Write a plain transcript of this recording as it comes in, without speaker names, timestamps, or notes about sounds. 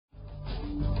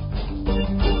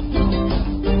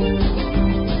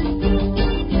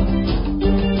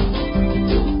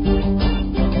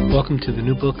Welcome to the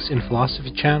New Books in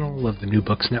Philosophy channel of the New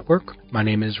Books Network. My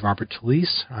name is Robert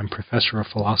Talisse. I'm professor of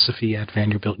philosophy at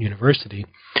Vanderbilt University.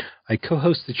 I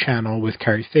co-host the channel with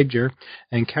Carrie Figdor,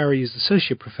 and Carrie is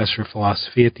associate professor of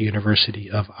philosophy at the University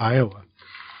of Iowa.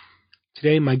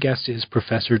 Today, my guest is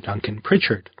Professor Duncan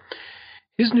Pritchard.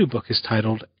 His new book is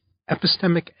titled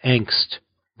Epistemic Angst,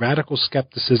 Radical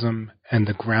Skepticism and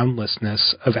the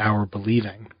Groundlessness of Our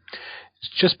Believing.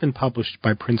 It's just been published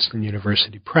by Princeton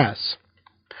University Press.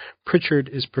 Pritchard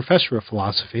is professor of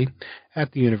philosophy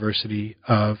at the University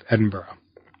of Edinburgh.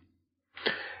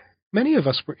 Many of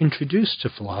us were introduced to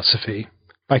philosophy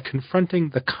by confronting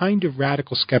the kind of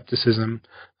radical skepticism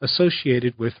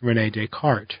associated with René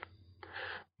Descartes.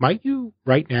 Might you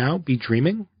right now be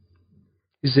dreaming?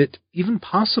 Is it even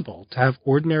possible to have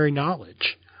ordinary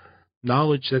knowledge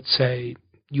that, say,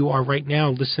 you are right now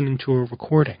listening to a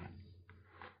recording?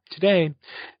 Today,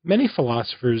 many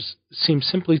philosophers seem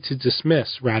simply to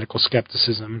dismiss radical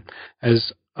skepticism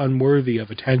as unworthy of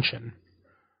attention.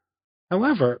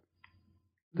 However,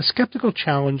 the skeptical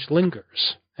challenge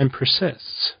lingers and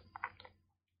persists.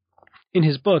 In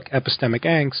his book, Epistemic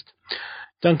Angst,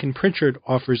 Duncan Pritchard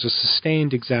offers a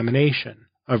sustained examination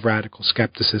of radical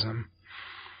skepticism.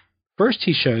 First,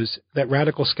 he shows that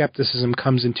radical skepticism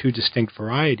comes in two distinct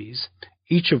varieties,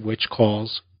 each of which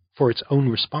calls for its own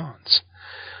response.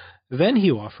 Then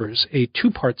he offers a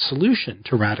two-part solution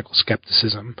to radical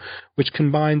skepticism, which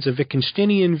combines a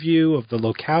Wittgensteinian view of the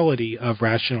locality of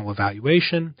rational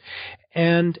evaluation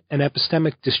and an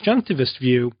epistemic disjunctivist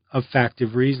view of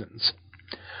factive reasons.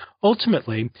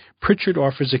 Ultimately, Pritchard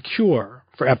offers a cure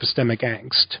for epistemic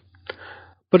angst,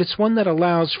 but it's one that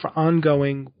allows for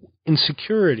ongoing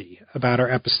insecurity about our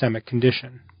epistemic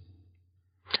condition.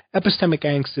 Epistemic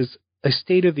angst is a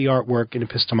state-of-the-art work in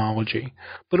epistemology,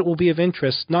 but it will be of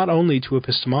interest not only to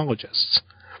epistemologists.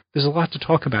 There's a lot to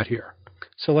talk about here,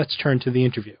 so let's turn to the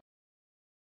interview.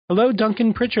 Hello,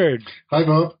 Duncan Pritchard. Hi,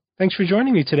 Bob. Thanks for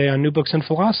joining me today on New Books in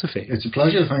Philosophy. It's a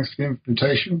pleasure. Thanks for the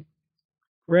invitation.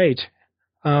 Great.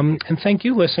 And thank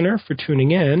you, listener, for tuning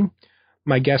in.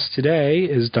 My guest today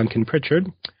is Duncan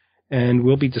Pritchard, and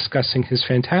we'll be discussing his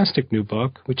fantastic new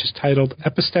book, which is titled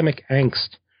Epistemic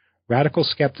Angst, Radical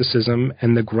Skepticism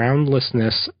and the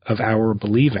Groundlessness of Our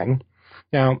Believing.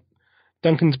 Now,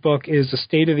 Duncan's book is a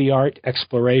state-of-the-art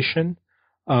exploration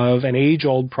of an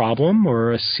age-old problem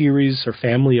or a series or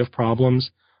family of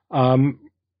problems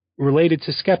related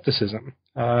to skepticism.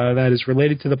 That is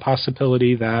related to the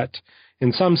possibility that,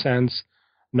 in some sense,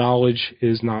 knowledge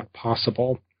is not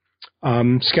possible.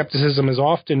 Skepticism is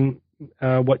often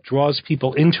what draws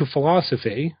people into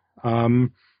philosophy.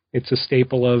 It's a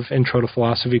staple of intro to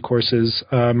philosophy courses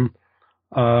in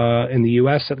the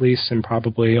U.S. at least, and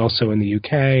probably also in the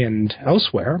U.K. and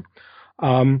elsewhere.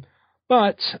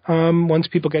 But once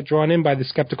people get drawn in by the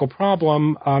skeptical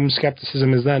problem,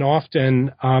 skepticism is then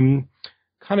often kind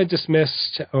of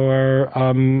dismissed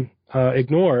or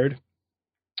ignored.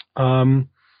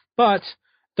 But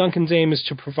Duncan's aim is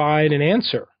to provide an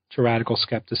answer to radical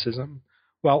skepticism,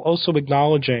 while also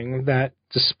acknowledging that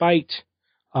despite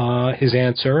his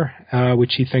answer,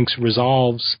 which he thinks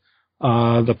resolves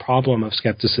the problem of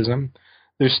skepticism,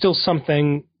 there's still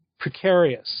something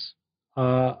precarious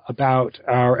about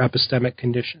our epistemic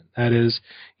condition. That is,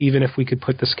 even if we could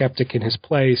put the skeptic in his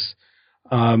place,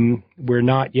 we're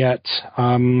not yet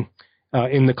in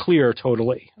the clear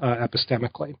totally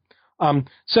epistemically.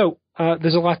 So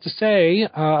there's a lot to say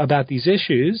about these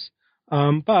issues,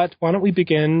 but why don't we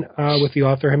begin with the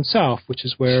author himself, which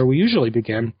is where we usually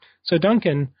begin. So,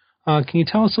 Duncan, can you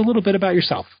tell us a little bit about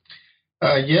yourself? So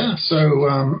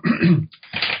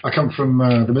I come from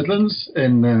the Midlands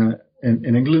in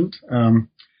England.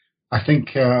 I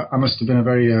think I must have been a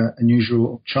very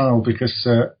unusual child because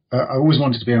I always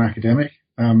wanted to be an academic.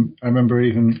 I remember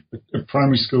even at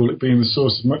primary school it being the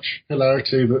source of much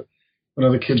hilarity that when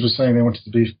other kids were saying they wanted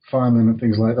to be firemen and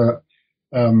things like that,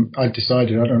 I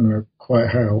decided, I don't know quite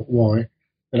how, why,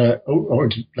 that I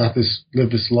would live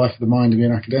this life of the mind and be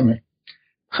an academic,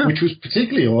 which was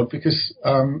particularly odd because,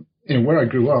 where I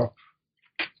grew up,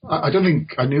 I don't think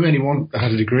I knew anyone that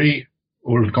had a degree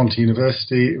or had gone to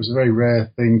university. It was a very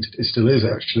rare thing. It still is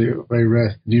actually a very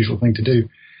rare, unusual thing to do.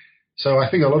 So I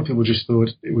think a lot of people just thought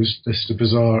it was just a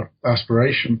bizarre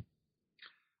aspiration.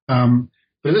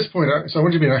 But at this point, so I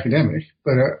wanted to be an academic,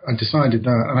 but I decided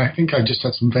that, and I think I just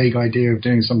had some vague idea of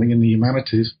doing something in the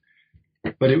humanities.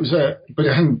 But it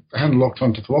hadn't locked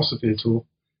onto philosophy at all.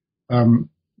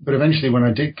 But eventually, when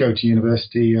I did go to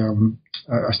university,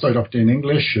 I started off doing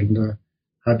English and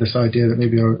had this idea that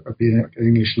maybe I'd be an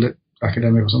English lit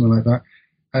academic or something like that.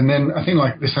 And then I think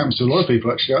like this happens to a lot of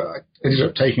people actually. I ended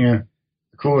up taking a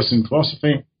course in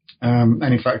philosophy, And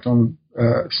in fact, on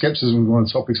skepticism was one of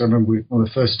the topics I remember, one of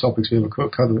the first topics we ever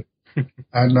covered.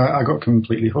 And I got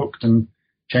completely hooked and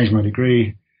changed my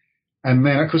degree. And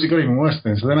then, of course, it got even worse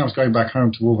then. So then I was going back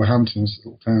home to Wolverhampton, this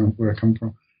little town where I come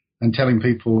from, and telling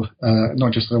people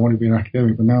not just that I wanted to be an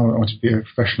academic, but now I want to be a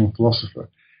professional philosopher.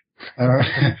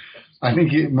 I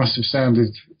think it must have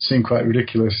seemed quite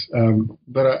ridiculous.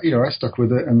 But I stuck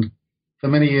with it. And for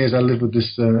many years, I lived with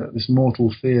this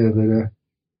mortal fear that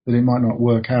it might not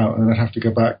work out, and I'd have to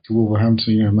go back to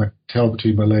Wolverhampton, my tail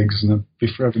between my legs, and I'd be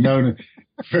forever known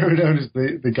as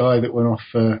the guy that went off,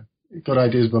 got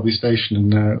ideas above his station,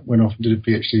 and went off and did a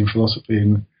PhD in philosophy.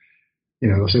 And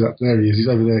they'll say that there he is. He's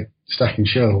over there stacking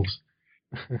shelves.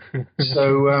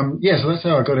 So that's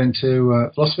how I got into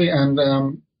philosophy.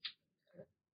 And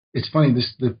it's funny,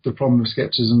 the problem of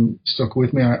skepticism stuck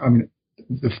with me. I mean,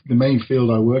 the main field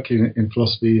I work in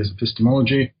philosophy is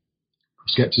epistemology.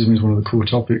 Skepticism is one of the core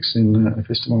topics in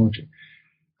epistemology.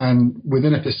 And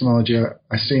within epistemology,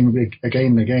 I seem again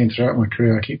and again throughout my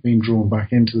career, I keep being drawn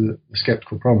back into the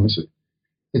skeptical problem.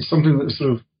 It's something that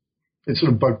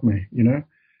sort of bugged me,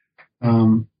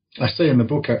 I say in the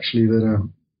book, actually, that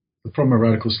the problem of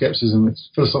radical skepticism, it's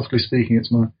philosophically speaking,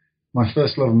 it's my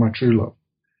first love and my true love.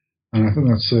 And I think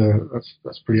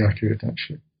that's pretty accurate,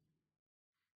 actually.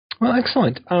 Well,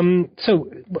 excellent. So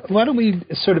why don't we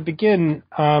sort of begin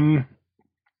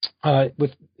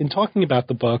in talking about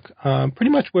the book, pretty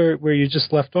much where you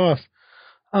just left off.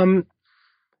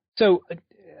 So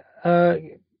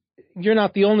you're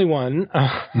not the only one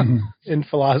in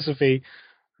philosophy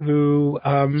who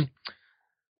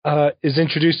is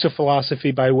introduced to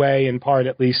philosophy by way, in part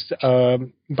at least,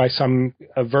 by some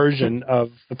version of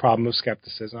the problem of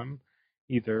skepticism,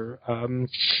 either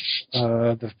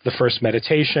the first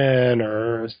meditation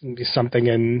or something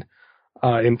in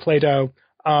Plato.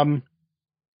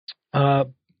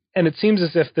 And it seems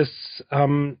as if this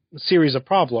series of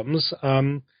problems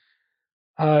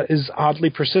is oddly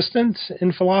persistent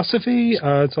in philosophy.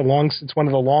 It's one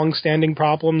of the long-standing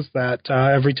problems that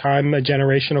every time a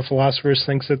generation of philosophers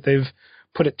thinks that they've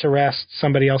put it to rest,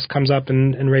 somebody else comes up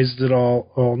and raises it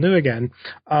all new again.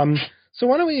 So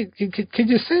why don't could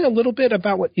you say a little bit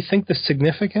about what you think the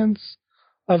significance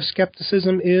of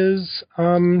skepticism is,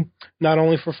 not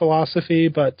only for philosophy,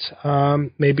 but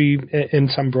maybe in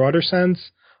some broader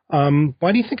sense?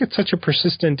 Why do you think it's such a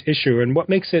persistent issue, and what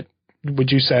makes it,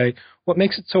 would you say, what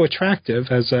makes it so attractive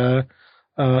as a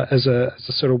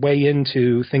sort of way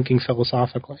into thinking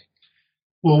philosophically?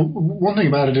 Well, one thing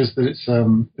about it is that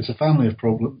it's a family of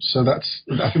problems. So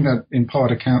I think that in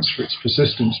part accounts for its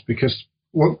persistence, because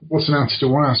what's an answer to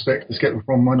one aspect, the skeptical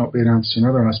problem might not be an answer to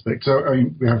another aspect. So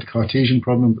we have the Cartesian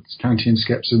problem, but there's Kantian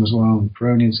skepticism as well, and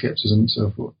Pyrrhonian skepticism, and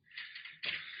so forth.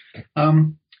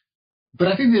 But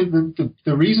I think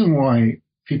the reason why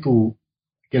people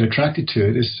get attracted to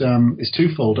it is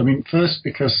twofold. I mean, first,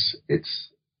 because it's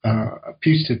a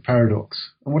putative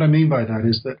paradox, and what I mean by that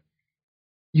is that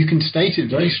you can state it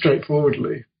very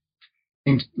straightforwardly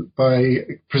by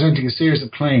presenting a series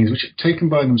of claims which, taken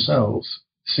by themselves,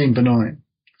 seem benign,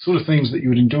 sort of things that you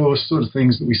would endorse, sort of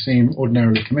things that we seem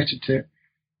ordinarily committed to.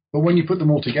 But when you put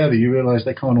them all together, you realize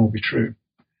they can't all be true.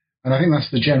 And I think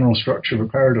that's the general structure of a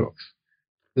paradox.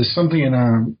 There's something in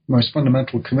our most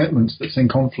fundamental commitments that's in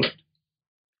conflict.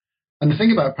 And the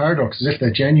thing about paradoxes, if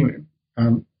they're genuine,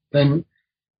 then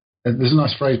there's a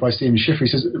nice phrase by Stephen Schiffer. He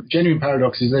says, genuine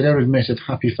paradoxes, they don't admit of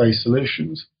happy-face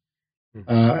solutions.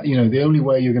 The only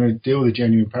way you're going to deal with a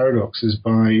genuine paradox is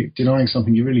by denying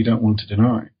something you really don't want to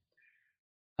deny.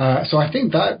 So I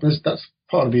think that's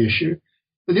part of the issue.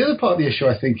 But the other part of the issue,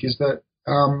 I think, is that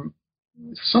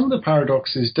some of the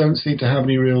paradoxes don't seem to have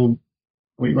any real,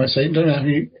 what you might say, don't have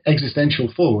any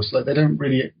existential force. Like, they don't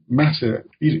really matter.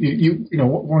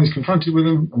 One is confronted with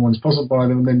them, and one's puzzled by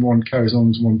them, and then one carries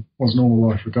on one's normal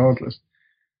life regardless.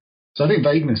 So I think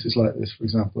vagueness is like this, for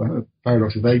example. The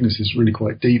paradox of vagueness is really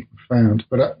quite deep and profound,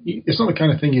 but it's not the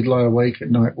kind of thing you'd lie awake at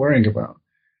night worrying about.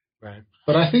 Right.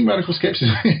 But I think radical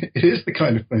skepticism, it is the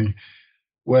kind of thing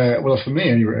where, well, for me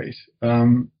at any rate,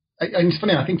 and it's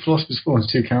funny, I think philosophers fall into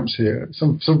two camps here.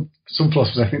 Some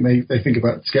philosophers, I think they think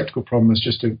about the skeptical problem as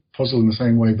just a puzzle in the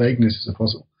same way vagueness is a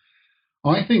puzzle.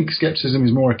 I think skepticism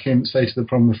is more akin, say, to the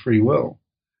problem of free will.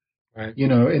 Right.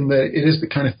 In that it is the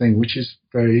kind of thing which is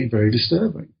very, very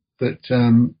disturbing. That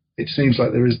it seems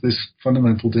like there is this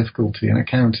fundamental difficulty in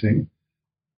accounting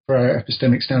for our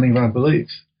epistemic standing of our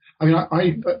beliefs. I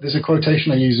mean, there's a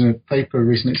quotation I use in a paper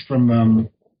recently. It's from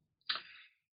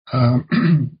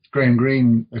Graham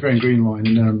Greene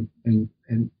line in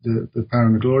The Power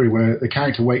and the Glory, where the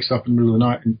character wakes up in the middle of the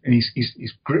night and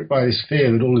he's gripped by this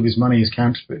fear that all of his money is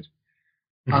counterfeit.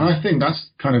 And I think that's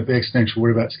kind of the existential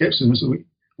worry about skepticism, is that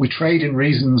we trade in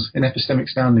reasons, in epistemic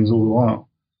standings all the while.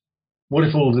 What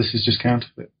if all of this is just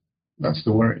counterfeit? That's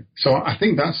the worry. So I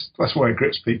think that's why it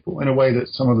grips people in a way that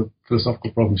some of the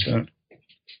philosophical problems don't.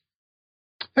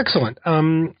 Excellent.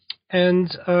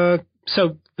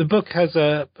 So the book has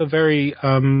a very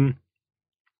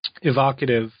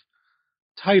evocative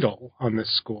title on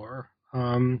this score,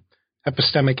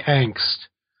 Epistemic Angst.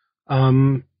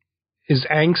 Is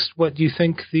angst what you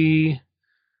think the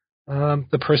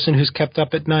person who's kept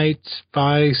up at night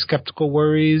by skeptical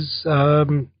worries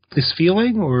is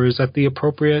feeling, or is that the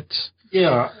appropriate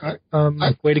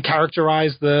way to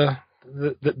characterize the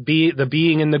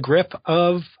being in the grip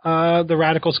of the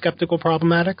radical skeptical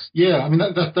problematics? Yeah, I mean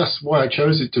that's why I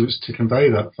chose it to convey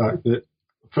that fact that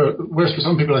whereas for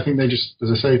some people I think they just,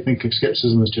 as I say, think of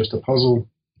skepticism as just a puzzle,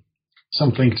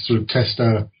 something to sort of test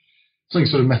something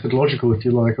sort of methodological, if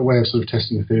you like, a way of sort of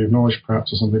testing a theory of knowledge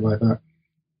perhaps, or something like that.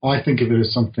 I think of it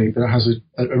as something that has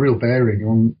a real bearing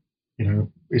on,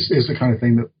 is the kind of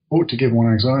thing that ought to give one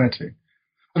anxiety.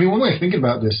 I mean, one way of thinking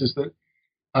about this is that,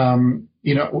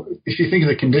 if you think of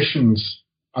the conditions,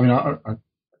 I mean, I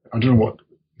don't know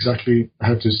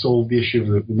how to solve the issue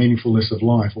of the meaningfulness of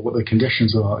life or what the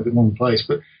conditions are in one place,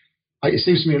 but it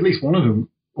seems to me at least one of them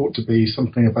ought to be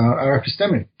something about our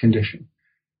epistemic condition.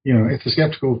 If the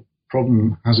skeptical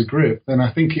problem has a grip, then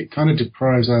I think it kind of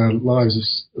deprives our lives of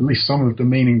at least some of the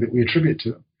meaning that we attribute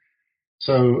to them.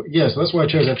 So that's why I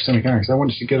chose epistemic angst. I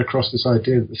wanted to get across this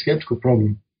idea that the skeptical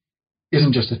problem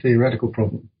isn't just a theoretical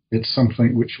problem. It's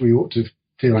something which we ought to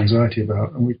feel anxiety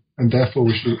about, and therefore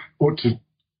we ought to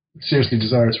seriously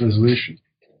desire its resolution.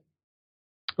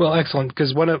 Well, excellent,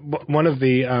 because one of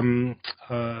the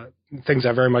things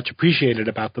I very much appreciated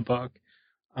about the book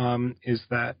is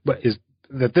that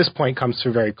this point comes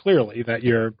through very clearly, that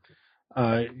you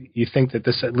think that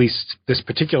this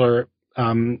particular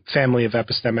family of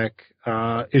epistemic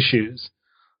issues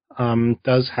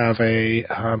does have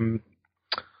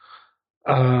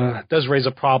does raise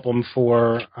a problem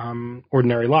for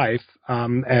ordinary life,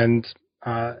 and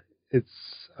it's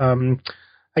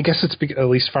I guess it's at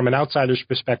least from an outsider's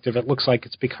perspective, it looks like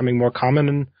it's becoming more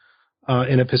common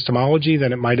in epistemology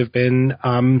than it might have been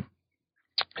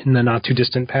in the not too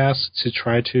distant past, to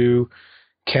try to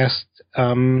cast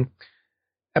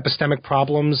epistemic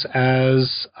problems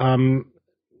as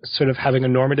sort of having a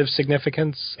normative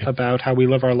significance about how we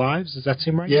live our lives. Does that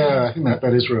seem right? Yeah, I think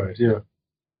that is right. Yeah.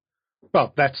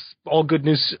 Well, that's all good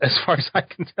news as far as I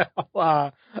can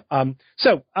tell.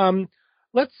 So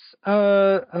let's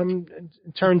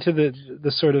turn to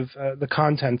the sort of the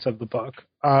contents of the book.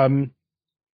 And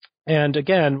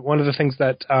again, one of the things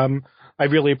that I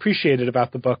really appreciated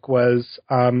about the book was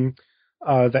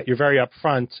that you're very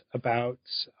upfront about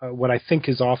what I think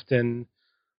is often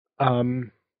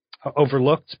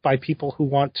overlooked by people who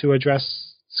want to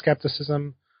address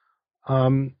skepticism,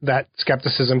 that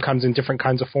skepticism comes in different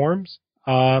kinds of forms.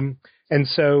 And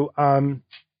so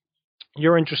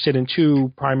you're interested in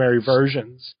two primary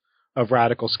versions of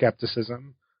radical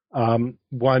skepticism.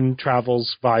 One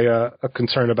travels via a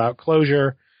concern about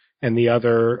closure, and the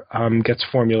other gets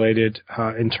formulated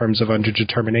in terms of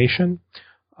underdetermination.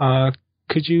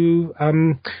 Could you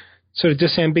sort of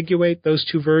disambiguate those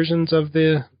two versions of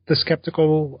the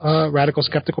skeptical, radical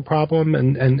skeptical problem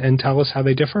and tell us how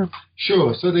they differ?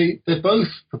 Sure. So they both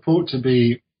purport to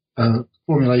be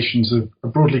formulations of a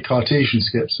broadly Cartesian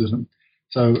skepticism.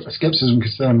 So a skepticism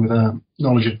concerned with our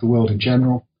knowledge of the world in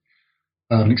general,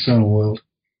 an external world.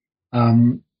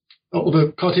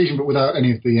 Although Cartesian, but without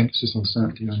any of the emphasis on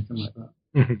certainty or anything like that.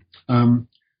 Mm-hmm.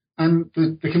 And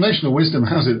the conventional wisdom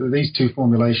has it that these two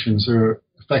formulations are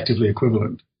effectively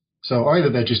equivalent. So either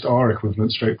they just are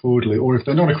equivalent straightforwardly, or if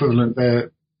they're not equivalent,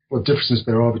 what differences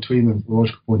there are between them from a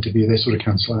logical point of view, they sort of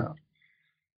cancel out.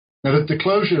 Now, the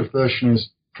closure version is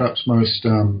perhaps most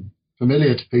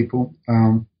familiar to people.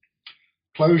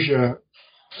 Closure,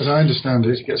 as I understand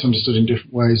it gets understood in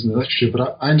different ways in the literature,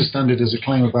 but I understand it as a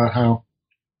claim about how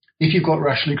if you've got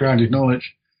rationally grounded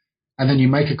knowledge and then you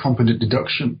make a competent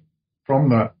deduction from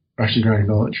that rationally grounded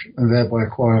knowledge and thereby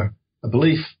acquire a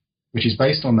belief which is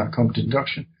based on that competent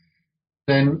deduction,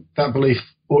 then that belief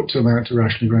ought to amount to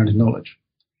rationally grounded knowledge.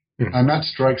 Mm. And that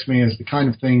strikes me as the kind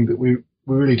of thing that we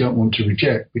really don't want to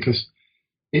reject, because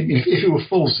if it were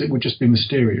false, it would just be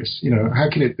mysterious. How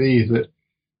can it be that,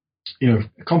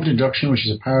 a competent deduction, which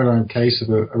is a paradigm case of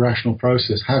a rational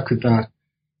process, how could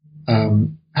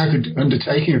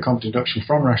undertaking a competent deduction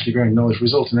from rationally grounded knowledge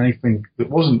result in anything that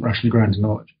wasn't rationally grounded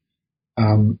knowledge?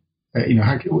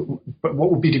 But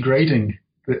what would be degrading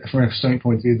from an epistemic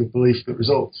point of view, the belief that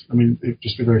results? I mean, it would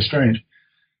just be very strange.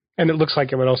 And it looks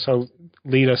like it would also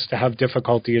lead us to have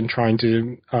difficulty in trying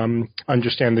to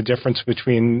understand the difference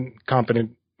between a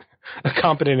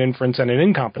competent inference and an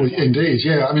incompetent one. Indeed,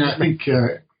 yeah. I mean, I think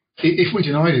if we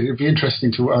denied it, it'd be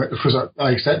interesting to, of course,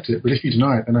 I accept it, but if you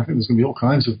deny it, then I think there's going to be all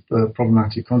kinds of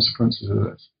problematic consequences of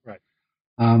this. Right.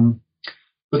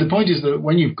 But the point is that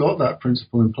when you've got that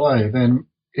principle in play, then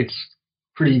it's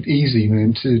pretty easy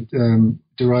then to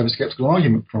derive a skeptical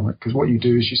argument from it, because what you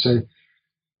do is you say,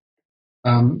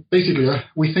 basically,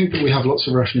 we think that we have lots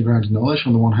of rationally grounded knowledge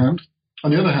on the one hand.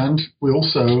 On the other hand, we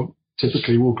also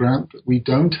typically will grant that we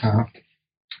don't have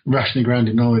rationally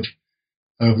grounded knowledge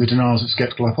of the denials of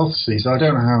skeptical hypotheses. I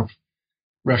don't have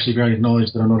rationally grounded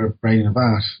knowledge that I'm not a brain in a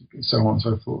vat, and so on and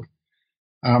so forth.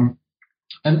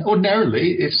 And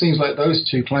ordinarily, it seems like those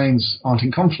two claims aren't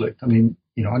in conflict. I mean,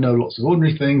 I know lots of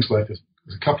ordinary things, like there's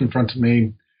a cup in front of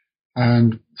me,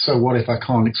 and so what if I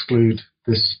can't exclude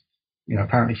this,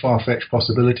 apparently far-fetched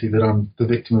possibility that I'm the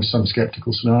victim of some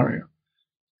skeptical scenario?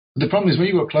 But the problem is when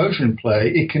you've got closure in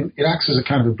play, it acts as a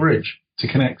kind of a bridge to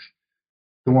connect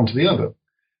the one to the other.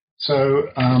 So,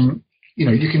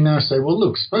 you can now say, well,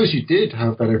 look, suppose you did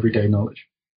have that everyday knowledge.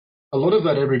 A lot of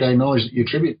that everyday knowledge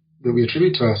that we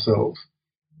attribute to ourselves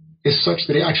is such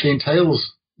that it actually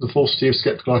entails the falsity of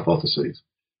skeptical hypotheses.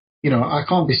 I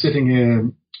can't be sitting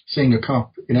here seeing a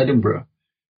cup in Edinburgh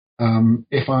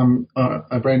if I'm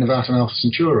a brain of vat and Alpha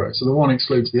Centauri. So the one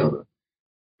excludes the other.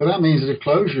 But that means that if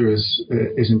closure is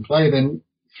in play, then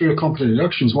through a competent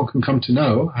deductions, one can come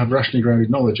to have rationally grounded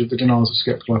knowledge of the denials of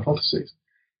skeptical hypotheses.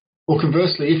 Or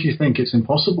conversely, if you think it's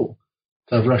impossible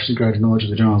to have rationally grounded knowledge of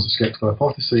the denials of skeptical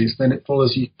hypotheses, then it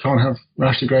follows you can't have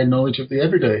rationally grounded knowledge of the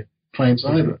everyday claims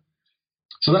either.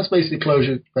 So that's basically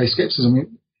closure-based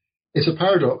skepticism. It's a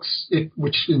paradox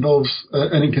which involves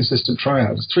an inconsistent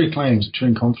triad. There's three claims which are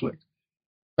in conflict.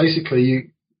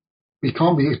 Basically, we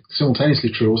can't be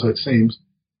simultaneously true, so it seems,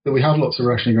 that we have lots of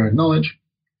rationally grounded knowledge,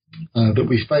 that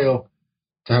we fail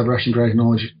to have rationally grounded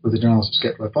knowledge with the denials of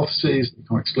skeptical hypotheses, we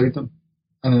can't exclude them.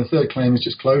 And then the third claim is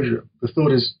just closure. The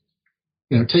thought is,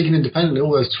 taken independently,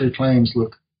 all those three claims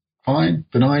look fine,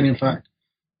 benign in fact.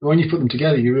 But when you put them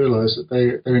together, you realize that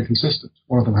they're inconsistent.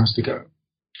 One of them has to go.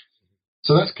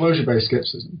 So that's closure-based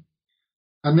skepticism.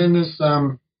 And then there's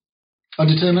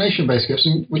undetermination-based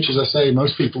skepticism, which, as I say,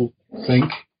 most people think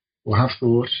or have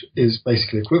thought is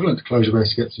basically equivalent to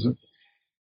closure-based skepticism.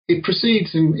 It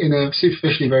proceeds in a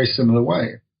superficially very similar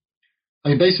way. I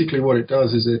mean, basically what it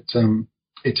does is it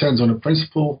turns on a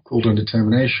principle called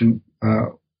undetermination,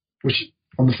 which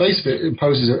on the face of it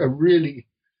imposes a really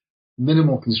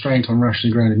minimal constraint on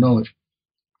rationally grounded knowledge.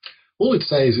 All it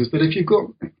says is that if you've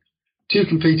got two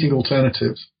competing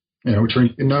alternatives, which are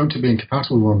known to be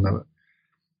incompatible with one another,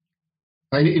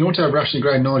 and in order to have rationally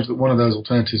grounded knowledge that one of those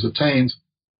alternatives obtains,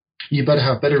 you better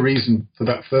have better reason for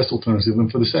that first alternative than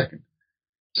for the second.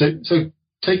 So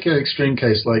take an extreme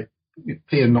case like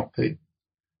P and not P.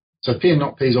 So P and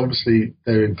not P is obviously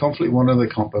they're in conflict with one another,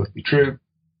 they can't both be true.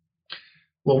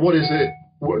 Well, what is it?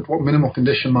 What minimal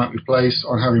condition might we place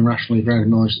on having rationally grounded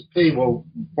knowledge of P? Well,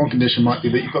 one condition might be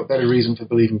that you've got better reason for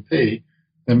believing P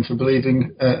than for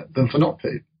not P.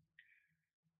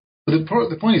 But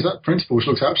the point is that principle, which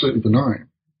looks absolutely benign,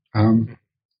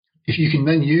 if you can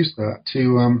then use that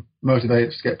to motivate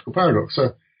a skeptical paradox.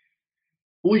 So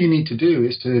all you need to do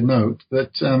is to note that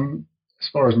as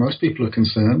far as most people are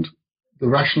concerned, the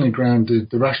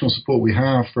rational support we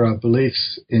have for our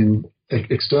beliefs in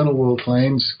external world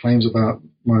claims about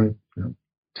my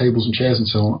tables and chairs and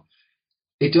so on,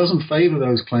 it doesn't favor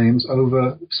those claims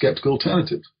over skeptical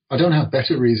alternatives. I don't have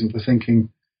better reason for thinking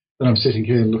that I'm sitting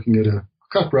here looking at a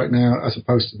cup right now as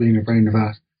opposed to being a brain of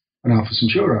vat and Alpha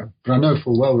Centauri, but I know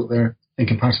full well that they're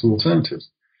incompatible alternatives.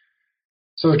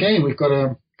 So again, we've got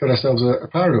ourselves a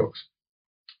paradox.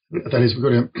 That is, we've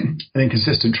got an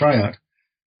inconsistent triad.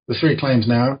 The three claims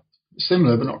now,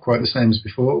 similar but not quite the same as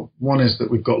before. One is that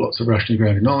we've got lots of rationally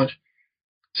grounded knowledge.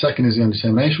 Second is the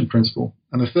undetermination principle.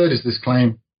 And the third is this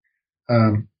claim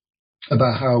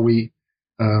about how we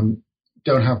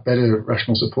don't have better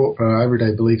rational support for our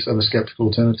everyday beliefs over skeptical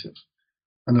alternatives.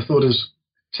 And the thought is,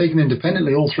 taken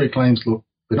independently, all three claims look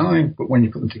benign, but when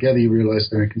you put them together, you realize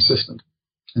they're inconsistent.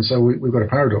 And so we've got a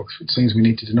paradox. It seems we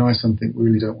need to deny something we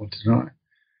really don't want to deny.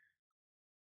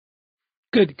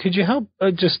 Good. Could you help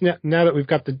just now that we've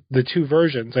got the two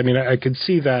versions? I mean, I could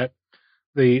see that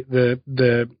the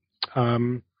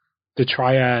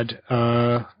triad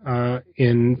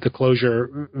in the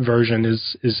closure version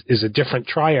is a different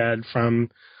triad from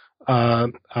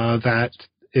that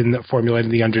in the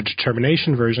formulating the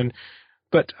underdetermination version.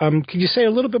 But could you say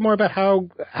a little bit more about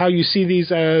how you see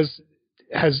these as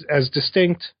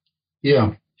distinct?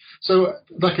 Yeah. So,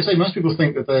 like I say, most people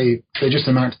think that they just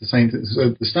amount to the same thing.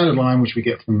 So the standard line, which we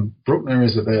get from Bruckner,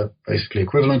 is that they're basically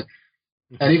equivalent.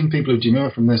 And even people who demur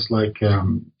from this, like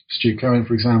Stu Cohen,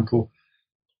 for example,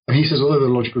 and he says although there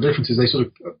are logical differences, they sort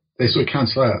of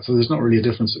cancel out. So there's not really a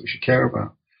difference that we should care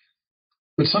about.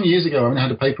 But some years ago, I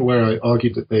had a paper where I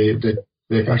argued that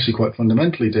they're actually quite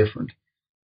fundamentally different.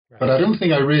 Right. But I don't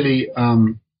think I really.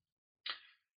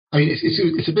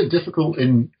 It's a bit difficult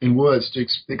in words to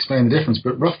explain the difference.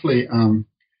 But roughly,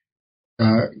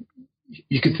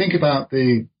 you could think about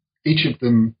each of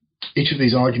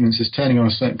these arguments as turning on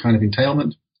a certain kind of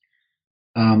entailment,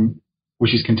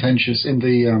 which is contentious. In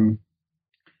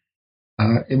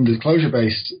the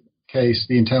closure-based case,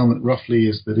 the entailment roughly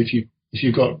is that if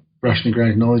you've got rationally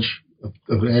grounded knowledge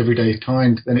of an everyday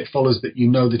kind, then it follows that you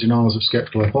know the denials of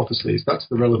skeptical hypotheses. That's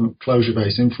the relevant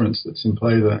closure-based inference that's in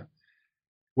play there.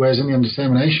 Whereas in the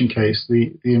undetermination case,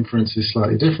 the inference is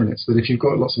slightly different. It's that if you've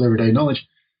got lots of everyday knowledge,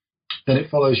 then it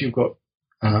follows you've got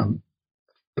a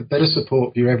better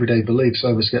support for your everyday beliefs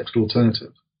over skeptical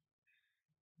alternatives.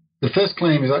 The first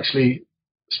claim is actually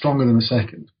stronger than the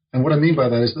second. And what I mean by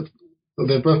that is that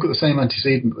they've both got the same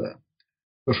antecedent there.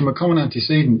 But from a common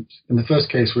antecedent, in the first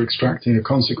case, we're extracting a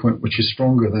consequent which is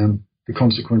stronger than the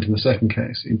consequent in the second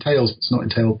case. It entails, but it's not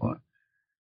entailed by.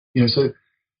 So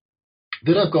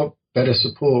that I've got better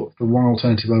support for one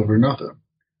alternative over another,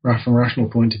 from a rational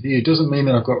point of view, doesn't mean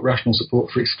that I've got rational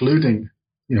support for excluding,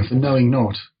 for knowing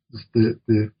not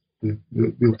the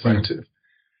alternative.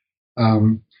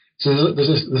 So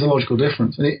there's a logical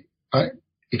difference, and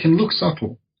it can look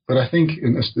subtle, but I think,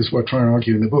 and this is what I try and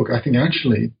argue in the book, I think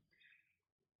actually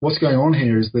what's going on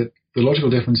here is that the logical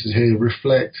differences here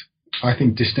reflect, I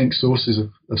think, distinct sources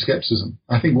of skepticism.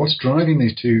 I think what's driving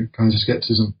these two kinds of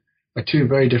skepticism are two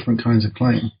very different kinds of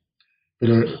claim that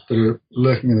are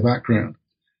lurking in the background.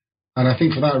 And I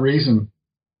think for that reason,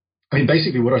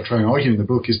 basically what I try and argue in the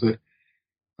book is that,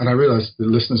 and I realize the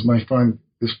listeners may find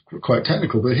this quite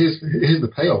technical, but here's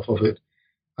the payoff of it.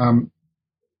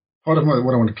 Part of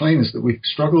what I want to claim is that we've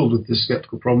struggled with this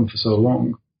skeptical problem for so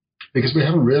long because we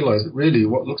haven't realized that really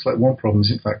what looks like one problem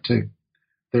is in fact two.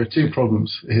 There are two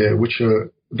problems here, which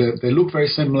they look very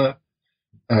similar.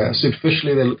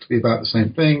 Superficially, they look to be about the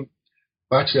same thing.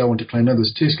 But actually, I want to claim, no,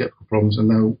 there's two skeptical problems,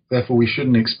 and therefore we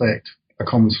shouldn't expect a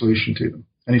common solution to them.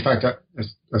 And in fact,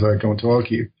 as I go on to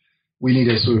argue, we need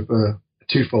a sort of a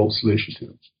twofold solution to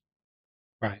them.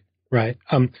 Right.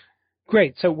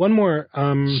 Great. So one more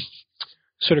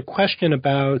sort of question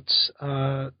about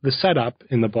the setup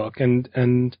in the book,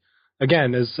 and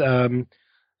again, as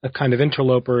a kind of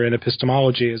interloper in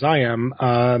epistemology as I am,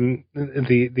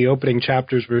 the opening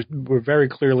chapters were very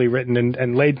clearly written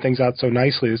and laid things out so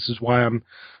nicely. This is why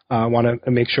I want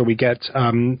to make sure we get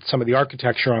some of the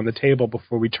architecture on the table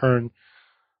before we turn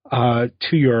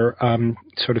to your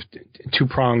sort of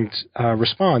two-pronged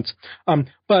response.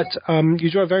 But you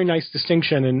draw a very nice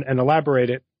distinction and elaborate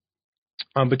it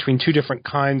between two different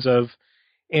kinds of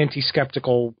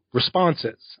anti-skeptical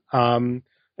responses.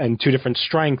 And two different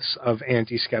strengths of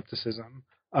anti-skepticism.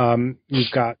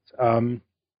 You've got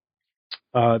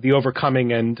the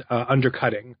overcoming and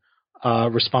undercutting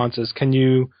responses. Can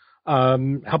you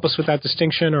help us with that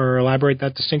distinction or elaborate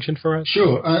that distinction for us?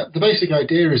 Sure. The basic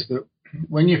idea is that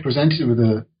when you're presented with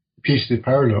a putative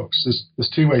paradox,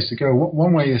 there's two ways to go.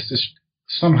 One way is to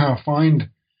somehow find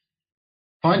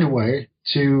a way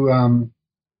to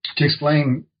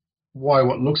explain why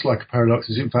what looks like a paradox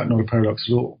is in fact not a paradox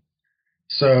at all.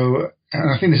 So, and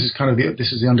I think this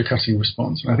is the undercutting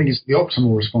response, and I think it's the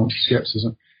optimal response to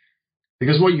skepticism,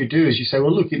 because what you do is you say,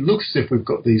 well, look, it looks as if we've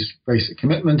got these basic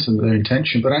commitments and their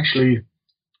intention, but actually,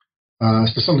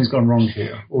 something's gone wrong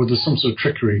here, or there's some sort of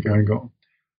trickery going on,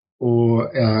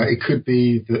 or it could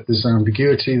be that there's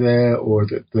ambiguity there, or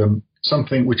that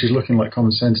something which is looking like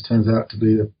common sense turns out to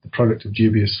be the product of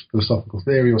dubious philosophical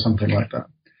theory, or something like that.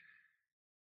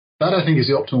 That, I think, is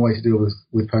the optimal way to deal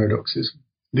with paradoxes.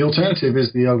 The alternative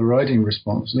is the overriding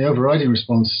response, and the overriding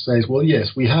response says, well,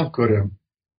 yes, we have got a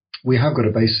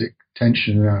basic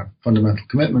tension in our fundamental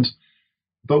commitments,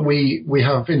 but we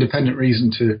have independent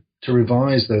reason to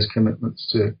revise those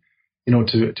commitments in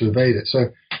order to evade it.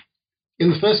 So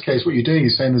in the first case, what you're doing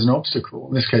is saying there's an obstacle,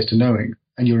 in this case to knowing,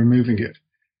 and you're removing it.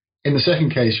 In the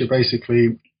second case, you're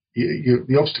basically,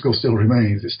 the obstacle still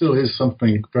remains. It still is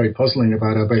something very puzzling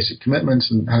about our basic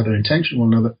commitments and how they're intentional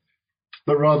with one another,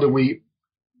 but rather we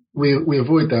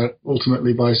avoid that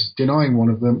ultimately by denying one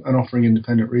of them and offering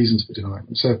independent reasons for denying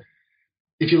them. So,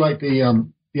 if you like,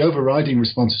 the overriding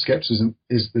response to skepticism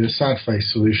is the sad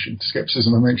face solution to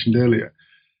skepticism I mentioned earlier,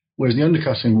 whereas the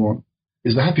undercutting one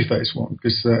is the happy face one,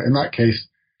 because in that case,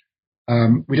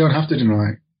 we don't have to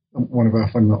deny one of our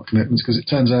fundamental commitments, because it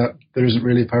turns out there isn't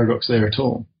really a paradox there at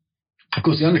all. Of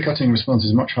course, the undercutting response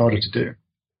is much harder to do.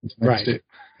 Right.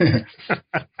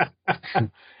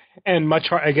 And much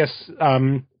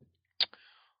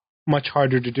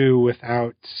harder to do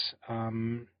without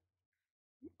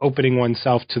opening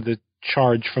oneself to the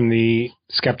charge from the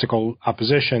skeptical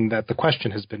opposition that the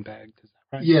question has been begged. Is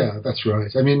that right? Yeah, that's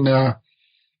right. I mean,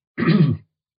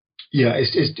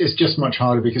 it's just much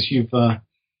harder because you've got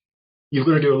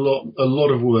to do a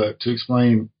lot of work to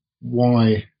explain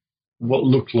why what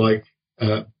look like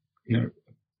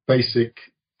basic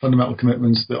fundamental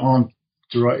commitments that aren't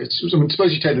derived. I mean,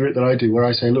 suppose you take the route that I do, where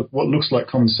I say, look, what looks like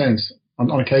common sense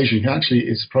on occasion actually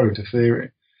it's a product of theory.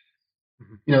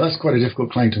 Mm-hmm. That's quite a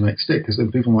difficult claim to make stick, because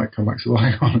then people might come back and say, well,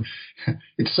 hang on,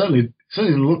 it certainly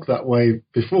didn't look that way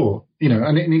before.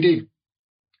 And indeed,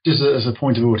 just as a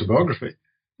point of autobiography,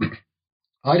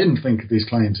 I didn't think of these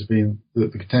claims as being the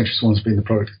contentious ones being the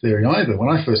product of theory either when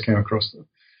I first came across them.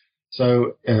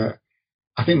 So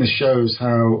I think this shows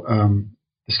how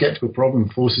the skeptical problem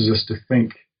forces us to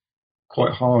think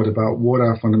quite hard about what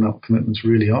our fundamental commitments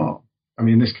really are. I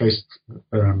mean, in this case,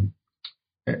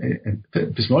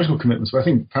 epistemological commitments, but I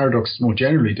think paradoxes more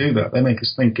generally do that. They make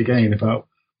us think again about,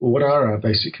 well, what are our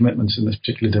basic commitments in this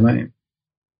particular domain?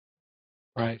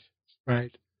 Right.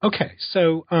 Okay,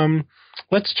 so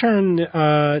let's turn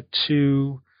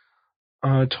to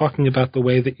talking about the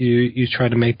way that you try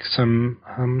to make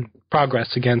some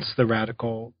progress against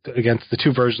the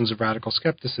two versions of radical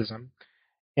skepticism,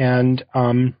 and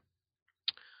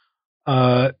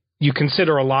you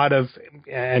consider a lot of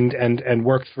and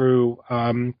work through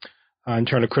and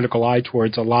turn a critical eye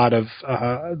towards a lot of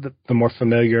the more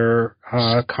familiar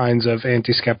kinds of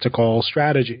anti-skeptical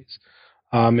strategies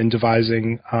in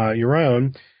devising your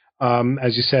own.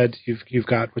 As you said, you've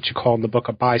got what you call in the book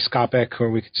a biscopic,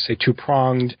 or we could say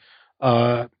two-pronged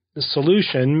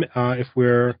solution, if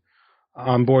we're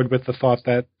on board with the thought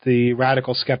that the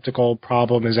radical skeptical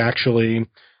problem is actually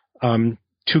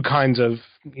two kinds of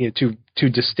two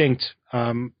distinct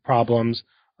problems.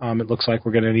 It looks like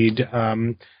we're going to need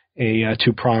a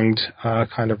two-pronged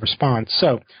kind of response.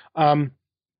 So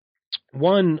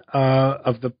one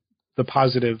of the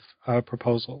positive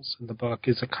proposals in the book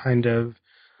is a kind of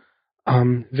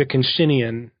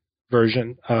Wittgensteinian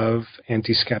version of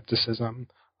anti-skepticism,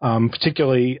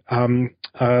 particularly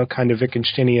a kind of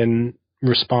Wittgensteinian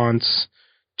response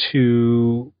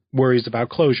to worries about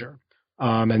closure,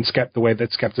 and the way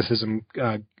that skepticism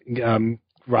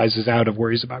rises out of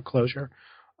worries about closure.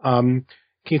 Can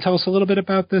you tell us a little bit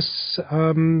about this?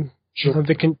 Sure.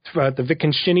 The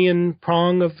Wittgensteinian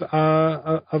prong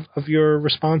of your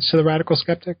response to the radical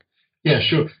skeptic? Yeah,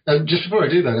 sure. Just before I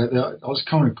do that, I'll just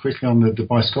comment quickly on the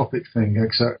biscopic thing.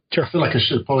 Sure. I feel like I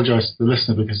should apologize to the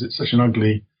listener because it's such an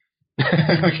ugly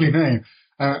name.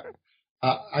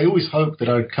 I always hoped that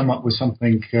I'd come up with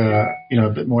something, a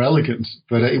bit more elegant,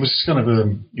 but it was just kind of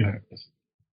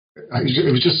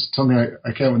it was just something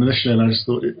I came up with initially, and I just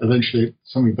thought eventually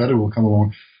something better will come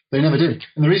along. They never did.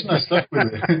 And the reason I stuck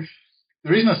with it,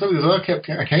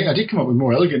 I did come up with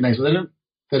more elegant names, but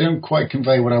they don't quite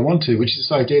convey what I want to, which is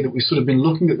this idea that we've sort of been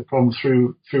looking at the problem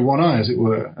through one eye, as it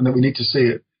were, and that we need to see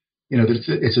it,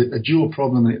 that it's a dual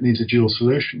problem and it needs a dual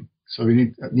solution. So we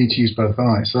need to use both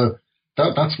eyes. So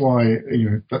that's why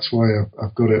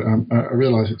I've got it. I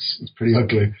realize it's pretty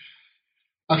ugly.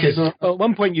 Okay, so at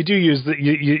one point you do use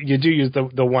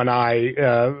the one eye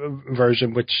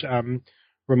version, which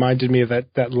reminded me of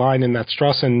that line in that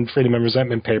Strawson Freedom and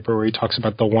Resentment paper where he talks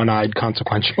about the one-eyed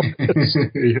consequential.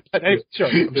 Sure.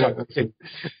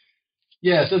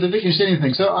 Yeah, so the Wittgensteinian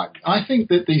thing. So I think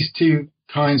that these two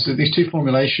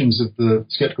formulations of the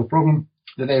skeptical problem,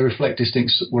 that they reflect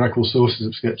distinct, what I call sources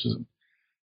of skepticism.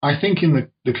 I think in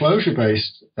the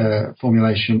closure-based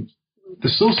formulation, the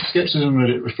source of skepticism that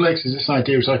it reflects is this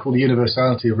idea, which I call the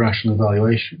universality of rational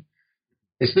evaluation.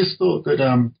 It's this thought that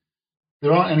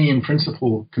there aren't any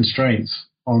in-principle constraints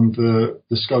on the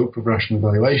scope of rational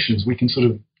evaluations. We can sort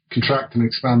of contract and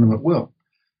expand them at will.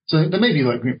 So there may be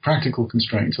practical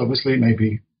constraints. Obviously, it may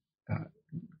be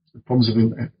problems of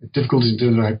difficulties in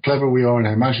terms of how clever we are and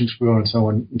how imaginative we are and so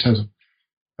on in terms of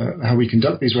how we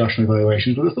conduct these rational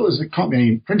evaluations. But the thought is there can't be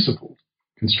any principled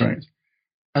constraints.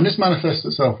 And this manifests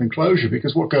itself in closure,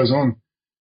 because what goes on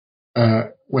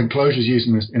when closure is used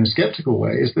in a skeptical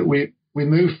way is that we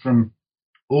move from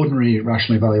ordinary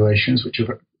rational evaluations, which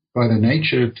are by their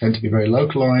nature tend to be very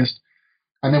localized.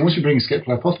 And then once we bring in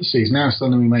skeptical hypotheses, now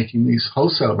suddenly we're making these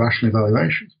wholesale rational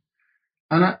evaluations.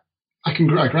 And I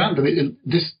grant that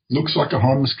this looks like a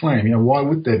harmless claim. Why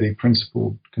would there be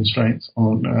principled constraints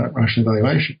on rational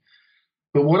evaluation?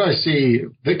 But what I see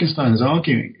Wittgenstein is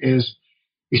arguing is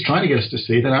he's trying to get us to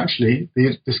see that actually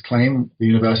this claim, the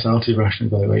universality of rational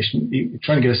evaluation, he's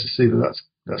trying to get us to see that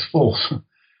that's false.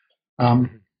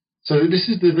 So this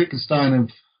is the Wittgenstein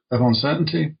of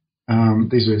uncertainty.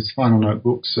 These are his final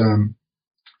notebooks,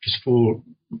 just 4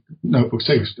 notebooks,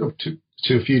 up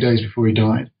to a few days before he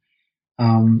died.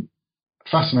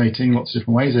 Fascinating, lots of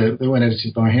different ways. They weren't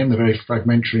edited by him. They're very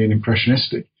fragmentary and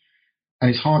impressionistic. And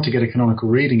it's hard to get a canonical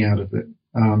reading out of it.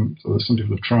 So some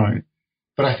people have tried.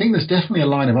 But I think there's definitely a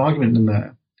line of argument in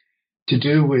there to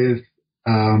do with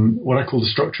what I call the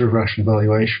structure of rational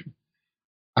evaluation.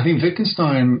 I think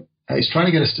Wittgenstein is trying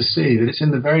to get us to see that it's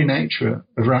in the very nature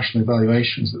of rational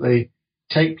evaluations that they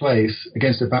take place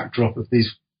against a backdrop of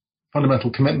these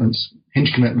fundamental commitments,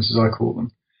 hinge commitments as I call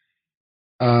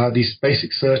them, these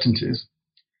basic certainties.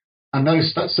 And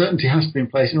that certainty has to be in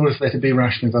place in order for there to be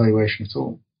rational evaluation at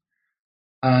all.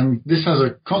 And this has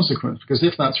a consequence, because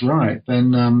if that's right,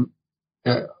 then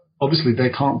obviously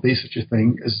there can't be such a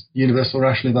thing as universal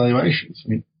rational evaluations. I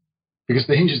mean, because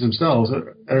the hinges themselves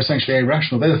are essentially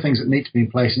irrational. They're the things that need to be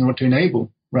in place in order to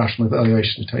enable rational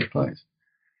evaluation to take place.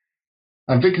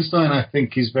 And Wittgenstein, I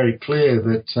think, is very clear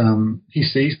that he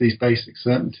sees these basic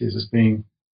certainties as being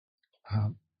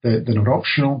they're not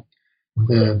optional,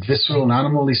 they're visceral and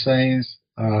animal, he says.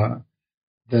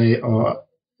 They are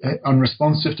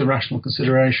unresponsive to rational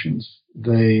considerations.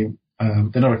 They're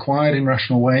not acquired in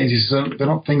rational ways. He says they're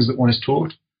not things that one is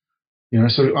taught.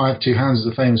 So I have 2 hands is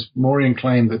a famous Morean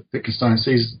claim that Wittgenstein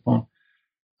seizes upon.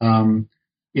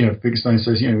 Wittgenstein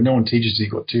says, no one teaches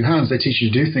you've got 2 hands. They teach you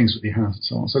to do things with your hands and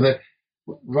so on. So that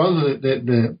rather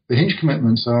the hinge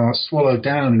commitments are swallowed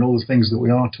down in all the things that we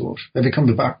are taught. They become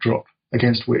the backdrop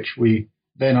against which we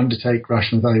then undertake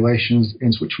rational evaluations,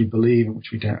 against which we believe and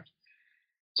which we doubt.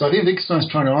 So I think Wittgenstein is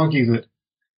trying to argue that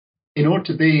in order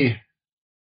to be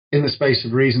in the space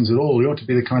of reasons at all, you ought to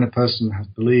be the kind of person that has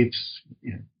beliefs,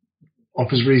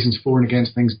 offers reasons for and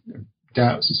against things,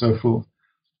 doubts and so forth.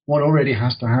 One already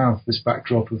has to have this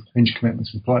backdrop of hinge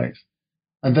commitments in place.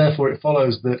 And therefore it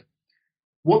follows that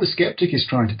what the skeptic is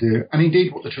trying to do, and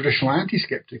indeed what the traditional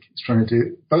anti-skeptic is trying to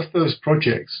do, both those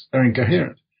projects are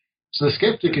incoherent. So the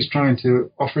skeptic is trying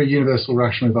to offer a universal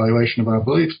rational evaluation of our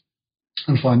beliefs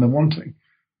and find them wanting.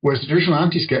 Whereas the traditional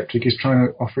anti-skeptic is trying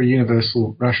to offer a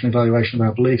universal rational evaluation of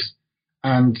our beliefs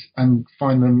and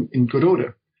find them in good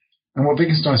order. And what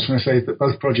Wittgenstein is trying to say is that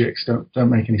both projects don't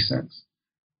make any sense.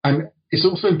 And it's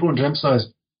also important to emphasize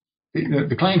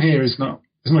the claim here is not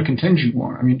a contingent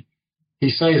one. I mean, he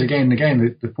says again and again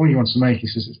that the point he wants to make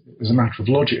is a matter of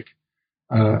logic.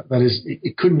 That is,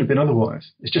 it couldn't have been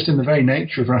otherwise. It's just in the very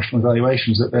nature of rational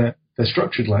evaluations that they're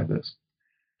structured like this.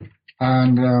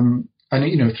 And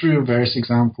through various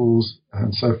examples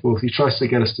and so forth, he tries to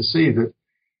get us to see that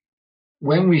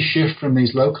when we shift from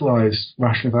these localized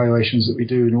rational evaluations that we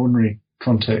do in ordinary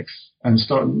contexts and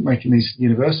start making these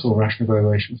universal rational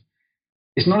evaluations,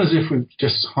 it's not as if we've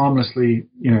just harmlessly,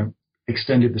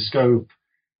 extended the scope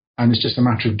and it's just a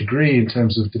matter of degree in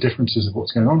terms of the differences of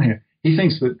what's going on here. He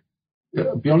thinks that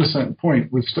beyond a certain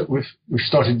point, we've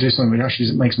started to do something that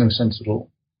actually makes no sense at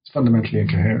all. It's fundamentally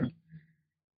incoherent.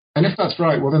 And if that's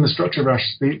right, well, then the structure of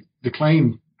the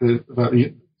claim about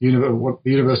the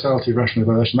universality of rational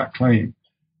evaluation, that claim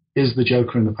is the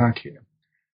joker in the pack here.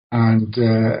 And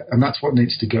that's what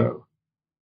needs to go.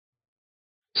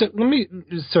 So let me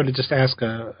sort of just ask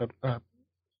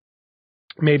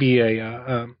maybe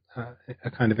a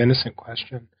kind of innocent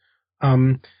question.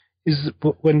 Is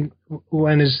when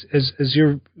as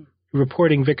you're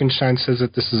reporting, Wittgenstein says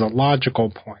that this is a logical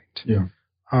point. Yeah.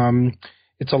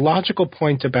 It's a logical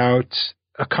point about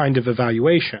a kind of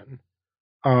evaluation.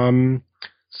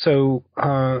 So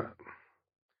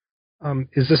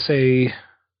is this I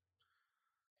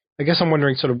guess I'm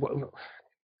wondering sort of,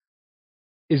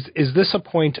 is this a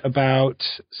point about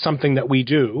something that we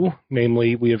do,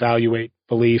 namely we evaluate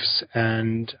beliefs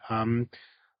and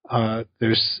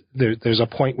there's a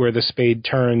point where the spade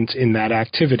turns in that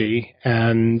activity,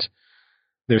 and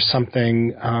there's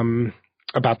something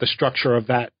about the structure of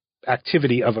that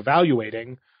activity of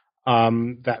evaluating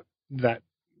that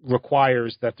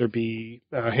requires that there be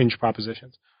hinge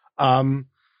propositions,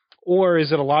 or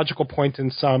is it a logical point in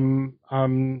some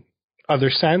other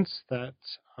sense that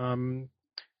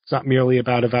it's not merely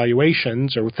about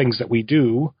evaluations or things that we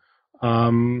do?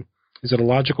 Is it a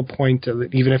logical point that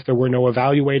even if there were no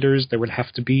evaluators, there would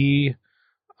have to be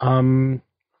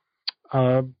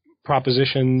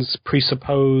propositions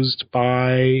presupposed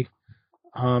by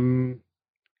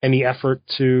any effort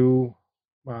to,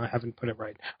 well, I haven't put it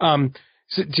right.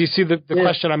 So do you see the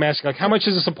question I'm asking? Like, how much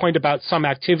is this a point about some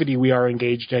activity we are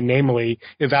engaged in, namely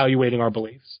evaluating our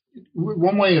beliefs?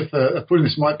 One way of putting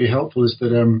this might be helpful is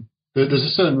that there's a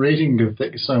certain reading of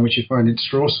Wittgenstein which you find in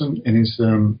Strawson in his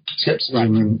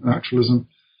skepticism and naturalism,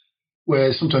 where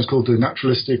it's sometimes called the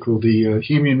naturalistic or the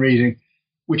Humean reading,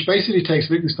 which basically takes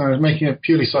Wittgenstein as making a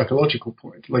purely psychological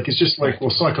point. Like, it's just like,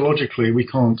 well, psychologically, we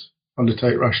can't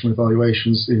undertake rational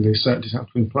evaluations, the certainties have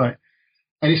to be in play.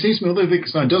 And it seems to me, although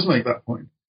Wittgenstein does make that point,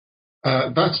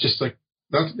 that's just like,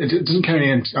 that it doesn't carry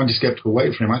any anti-skeptical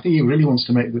weight for him. I think he really wants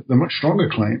to make the much stronger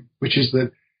claim, which is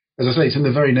that, as I say, it's in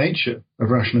the very nature of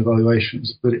rational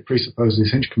evaluations that it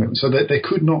presupposes hinge commitments, so that there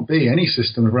could not be any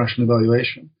system of rational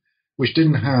evaluation which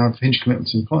didn't have hinge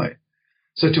commitments in play.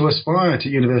 So to aspire to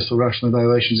universal rational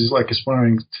evaluations is like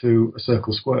aspiring to a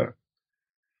circle square.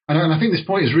 And I think this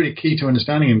point is really key to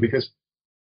understanding him, because,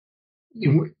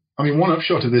 one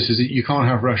upshot of this is that you can't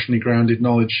have rationally grounded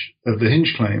knowledge of the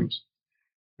hinge claims.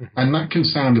 And that can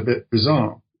sound a bit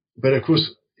bizarre. But of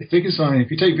course, if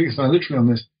you take Wittgenstein literally on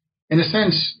this, in a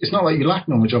sense, it's not like you lack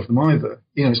knowledge of them either.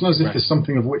 It's not as if there's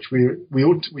something of which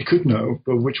we could know,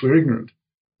 but of which we're ignorant.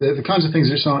 They're the kinds of things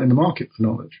which aren't in the market for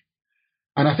knowledge.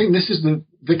 And I think this is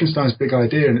Wittgenstein's big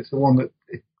idea, and it's the one that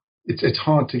it's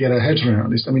hard to get our heads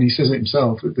around. He says it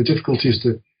himself. The difficulty is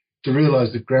to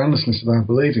realize the groundlessness of our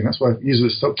believing. That's why I use it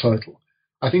as a subtitle.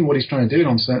 I think what he's trying to do in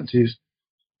Uncertainty is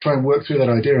try and work through that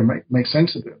idea and make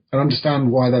sense of it and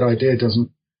understand why that idea doesn't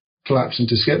collapse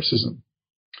into skepticism.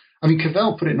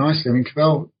 Cavell put it nicely.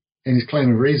 Cavell, in his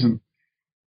Claim of Reason,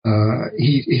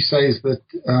 he says that,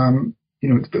 one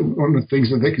of the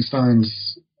things that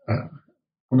Wittgenstein's,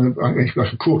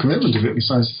 a core commitment of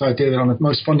Wittgenstein's is this idea that on the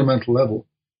most fundamental level,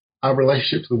 our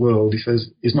relationship to the world, he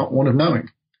says, is not one of knowing.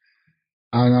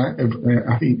 And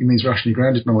I think he means rationally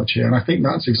grounded knowledge here. And I think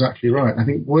that's exactly right. I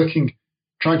think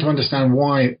trying to understand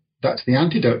why that's the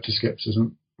antidote to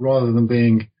skepticism, rather than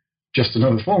being just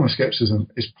another form of skepticism,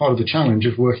 is part of the challenge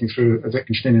of working through a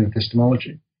Wittgensteinian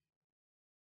epistemology.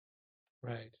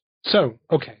 Right. So,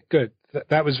 okay, good.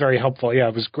 That was very helpful.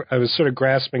 Yeah, I was sort of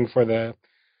grasping for the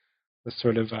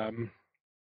sort of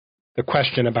the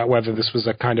question about whether this was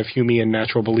a kind of Humean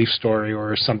natural belief story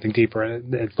or something deeper.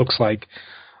 It looks like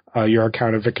your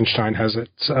account of Wittgenstein has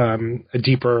a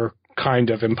deeper kind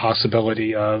of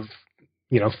impossibility of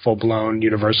full-blown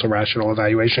universal rational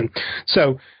evaluation.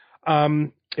 So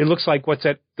it looks like what's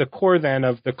at the core then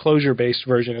of the closure-based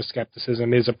version of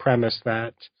skepticism is a premise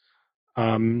that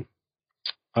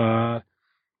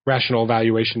rational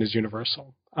evaluation is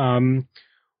universal.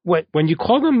 When you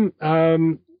call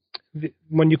them,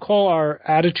 when you call our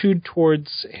attitude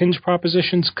towards hinge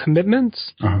propositions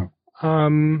commitments,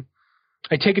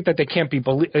 I take it that they can't be.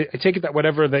 I take it that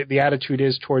whatever the attitude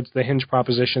is towards the hinge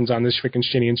propositions on this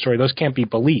Wittgensteinian story, those can't be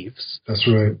beliefs. That's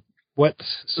right. What?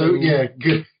 So yeah,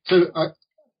 good. So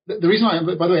the reason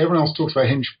by the way, everyone else talks about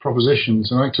hinge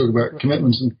propositions, and I talk about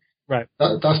commitments, and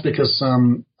that's because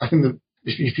I think that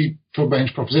if you talk about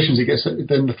hinge propositions,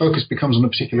 then the focus becomes on a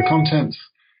particular content.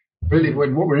 Really, what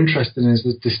we're interested in is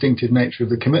the distinctive nature of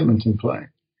the commitment in play.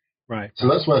 Right. So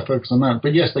that's why I focus on that.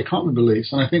 But yes, they can't be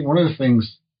beliefs, and I think one of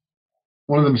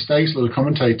the mistakes a lot of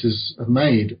commentators have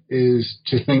made is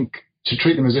to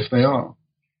treat them as if they are.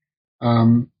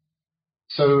 What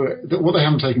they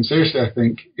haven't taken seriously, I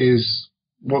think, is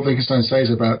what Wittgenstein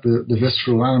says about the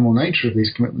visceral animal nature of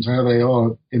these commitments, how they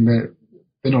are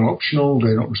they're not optional,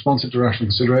 they're not responsive to rational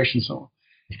consideration, and so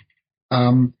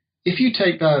on. If you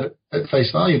take that at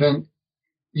face value, then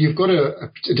you've got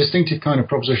a distinctive kind of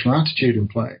propositional attitude in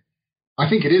play. I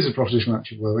think it is a propositional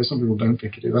attitude, by the way. Some people don't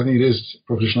think it is. I think it is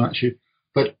a propositional attitude.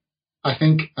 But I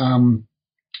think,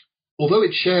 although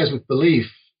it shares with belief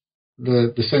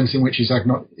the sense in which it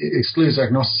excludes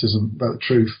agnosticism about the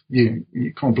truth,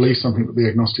 you can't believe something but be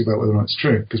agnostic about whether or not it's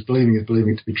true, because believing is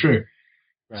believing it to be true.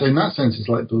 Right. So in that sense, it's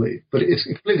like belief. But it's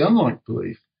completely unlike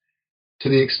belief to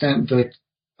the extent that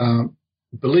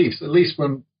beliefs, at least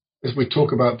as we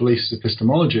talk about beliefs as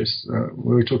epistemologists,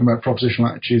 where we're talking about propositional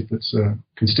attitude that's a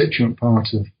constituent part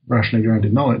of rationally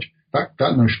grounded knowledge,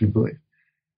 that notion of belief.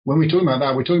 When we're talking about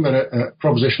that, we're talking about a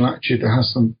propositional attitude that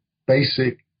has some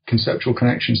basic conceptual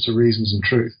connections to reasons and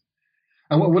truth.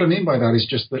 And what I mean by that is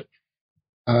just that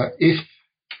if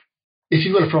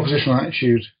you've got a propositional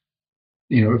attitude,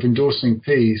 of endorsing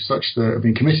P, of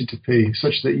being committed to P,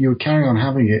 such that you would carry on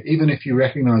having it, even if you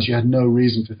recognize you had no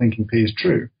reason for thinking P is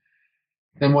true,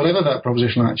 then whatever that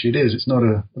propositional attitude is, it's not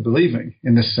a believing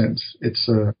in this sense. It's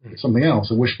something else,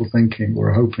 a wishful thinking or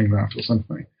a hoping that or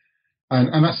something.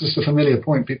 And that's just a familiar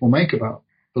point people make about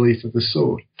belief of this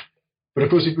sort. But of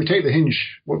course, if we take the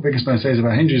hinge, what Wittgenstein says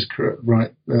about hinges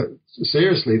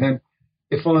seriously, then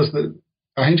it follows that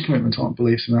our hinge commitments aren't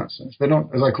beliefs in that sense. They're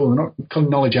not, as I call them, they're not kind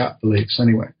of knowledge app beliefs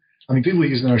anyway. I mean, people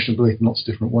use the notion of belief in lots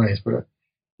of different ways, but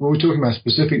when we're talking about a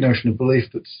specific notion of belief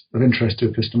that's of interest to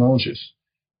epistemologists,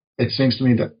 it seems to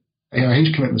me that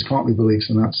hinge commitments can't be beliefs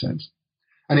in that sense.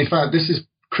 And in fact, this is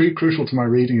crucial to my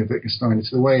reading of Wittgenstein.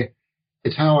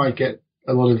 It's how I get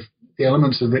a lot of the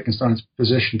elements of Wittgenstein's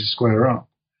position to square up.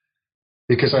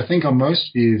 Because I think on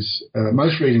most views,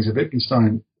 most readings of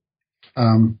Wittgenstein,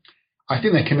 I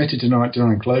think they're committed to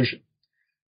denying closure.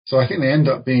 So I think they end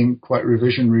up being quite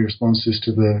revisionary responses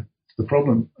to the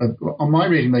problem. On my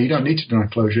reading, though, you don't need to deny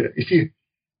closure. If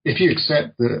you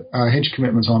accept that hinge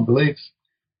commitments aren't beliefs,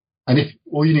 and if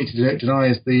all you need to deny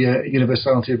is the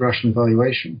universality of rational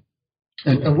evaluation,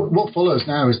 and what follows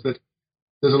now is that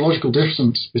there's a logical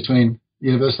difference between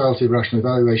universality of rational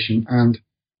evaluation and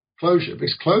closure.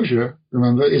 Because closure,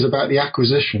 remember, is about the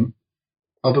acquisition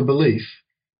of a belief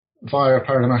via a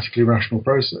paradigmatically rational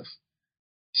process.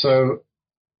 So,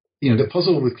 the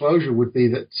puzzle with closure would be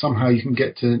that somehow you can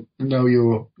get to know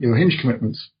your hinge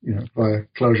commitments, via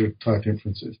closure type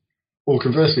inferences. Or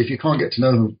conversely, if you can't get to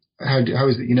know them, how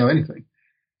is it you know anything?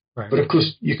 Right. But of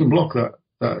course, you can block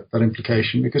that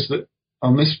implication because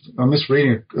on this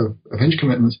reading of hinge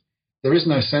commitments, there is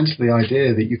no sense of the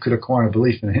idea that you could acquire a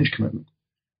belief in a hinge commitment,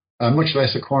 much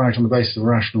less acquire it on the basis of a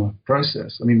rational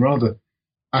process. I mean, rather,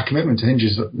 our commitment to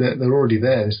hinges, they're already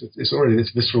there. It's already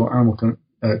this visceral animal commitment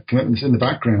that's in the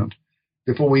background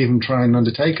before we even try and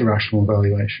undertake a rational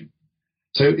evaluation.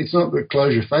 So it's not that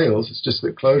closure fails, it's just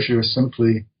that closure is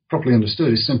simply, properly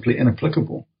understood, is simply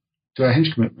inapplicable to our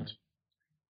hinge commitment.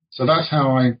 So that's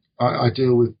how I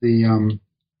deal with the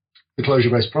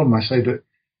closure-based problem. I say that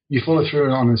you follow through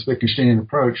on this Wittgensteinian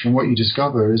approach, and what you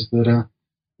discover is that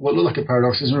what looked like a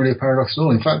paradox isn't really a paradox at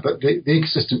all. In fact, the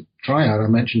inconsistent triad I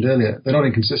mentioned earlier, they're not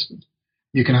inconsistent.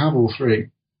 You can have all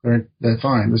three. They're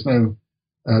fine. There's no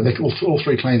all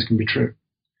three claims can be true.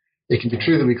 It can be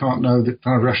true that we can't know the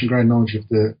kind of rational grade knowledge of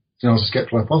the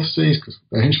skeptical hypotheses because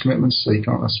they're hinge commitments, so you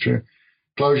can't. That's true.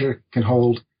 Closure can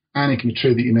hold, and it can be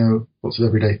true that you know lots of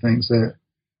everyday things. They're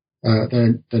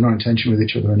not in tension with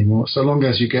each other anymore. So long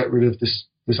as you get rid of this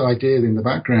idea in the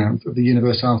background of the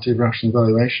universality of rational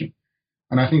evaluation.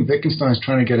 And I think Wittgenstein is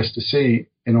trying to get us to see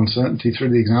in uncertainty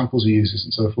through the examples he uses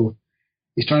and so forth.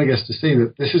 He's trying to get us to see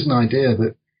that this is an idea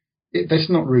that's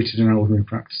not rooted in ordinary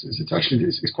practices.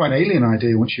 It's quite an alien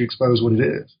idea once you expose what it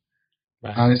is.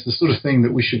 Right. And it's the sort of thing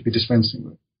that we should be dispensing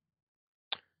with.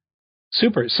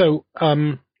 Super. So,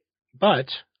 but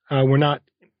we're not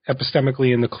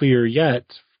epistemically in the clear yet.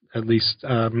 At least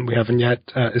we haven't yet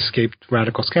escaped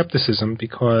radical skepticism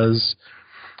because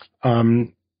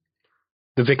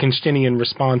the Wittgensteinian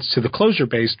response to the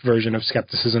closure-based version of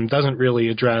skepticism doesn't really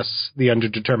address the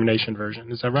underdetermination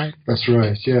version. Is that right? That's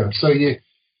right, yeah. So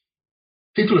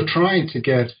people have tried to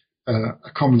get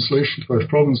a common solution to both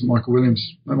problems, Michael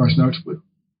Williams most notably.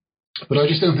 But I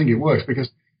just don't think it works because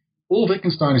all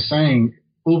Wittgenstein is saying,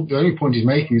 the only point he's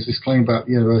making is this claim about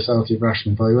the universality of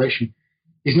rational evaluation.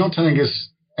 He's not telling us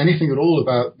anything at all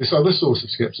about this other source of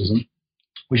skepticism,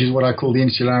 which is what I call the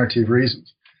insularity of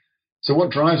reasons. So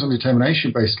what drives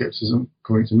undetermination-based skepticism,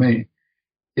 according to me,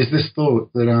 is this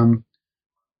thought that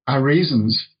our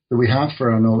reasons that we have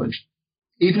for our knowledge,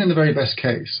 even in the very best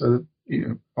case, so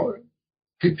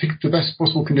pick the best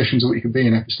possible conditions that we could be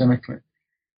in epistemically,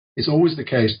 it's always the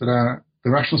case that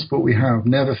the rational support we have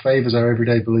never favors our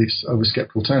everyday beliefs over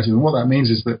skeptical alternatives. And what that means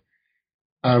is that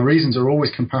our reasons are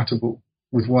always compatible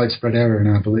with widespread error in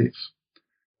our beliefs.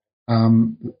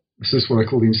 This is what I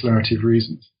call the insularity of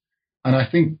reasons. And I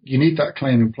think you need that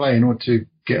claim in play in order to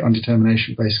get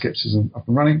undetermination-based skepticism up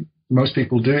and running. Most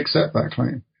people do accept that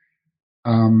claim.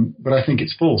 But I think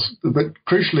it's false. But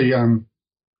crucially,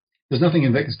 there's nothing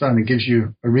in Wittgenstein that gives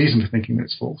you a reason for thinking that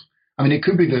it's false. I mean, it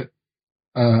could be that,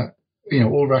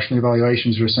 all rational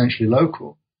evaluations are essentially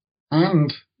local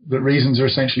and that reasons are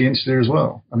essentially insular as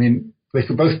well. I mean, they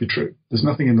could both be true. There's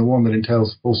nothing in the one that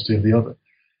entails the falsity of the other.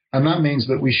 And that means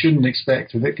that we shouldn't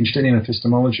expect a Wittgensteinian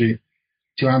epistemology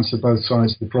to answer both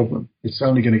sides of the problem. It's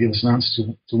only going to give us an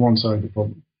answer to one side of the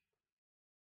problem.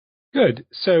 Good.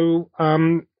 So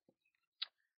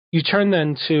you turn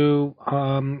then to,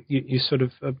 you sort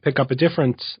of pick up a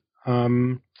different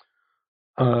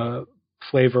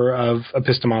flavor of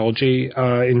epistemology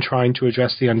in trying to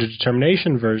address the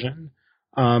underdetermination version,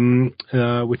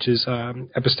 which is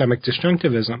epistemic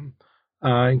disjunctivism.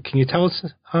 Can you tell us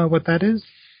what that is?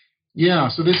 Yeah,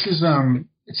 so this is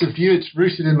it's a view. It's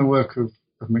rooted in the work of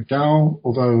McDowell,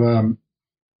 although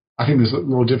I think there's a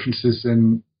lot of differences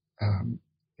in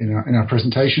our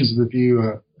presentations of the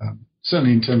view,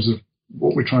 certainly in terms of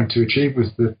what we're trying to achieve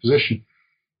with the position.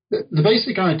 the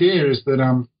basic idea is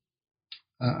that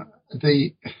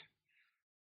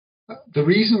the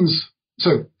reasons.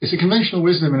 So it's a conventional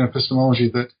wisdom in epistemology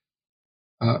that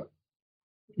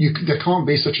there can't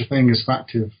be such a thing as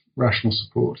factive rational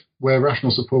support, where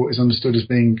rational support is understood as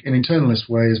being, in an internalist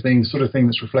way, as being the sort of thing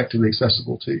that's reflectively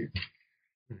accessible to you.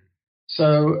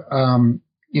 So,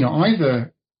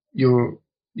 either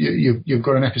you've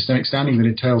got an epistemic standing that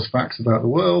entails facts about the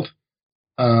world,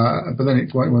 but then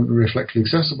it won't be reflectively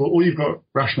accessible, or you've got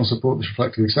rational support that's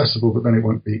reflectively accessible, but then it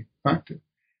won't be factive.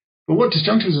 But what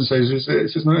disjunctivism says is,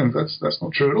 it says, no, that's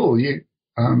not true at all.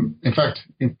 In fact,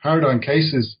 in paradigm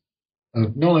cases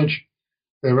of knowledge,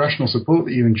 the rational support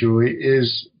that you enjoy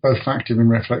is both factive and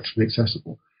reflectively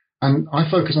accessible. And I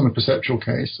focus on the perceptual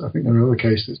case. I think there are other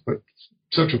cases, but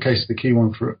perceptual case is the key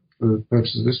one for the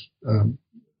purposes of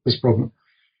this problem.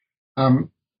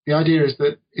 The idea is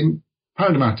that in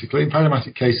paradigmatic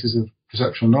cases of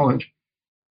perceptual knowledge,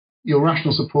 your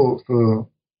rational support for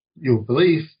your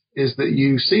belief is that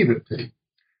you see that P,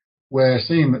 where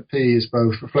seeing that P is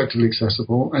both reflectively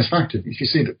accessible and is factive. If you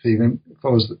see that P, then it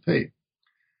follows that P.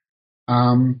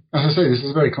 As I say, this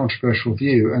is a very controversial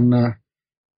view, and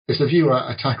it's a view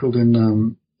I tackled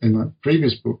in my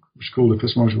previous book, which is called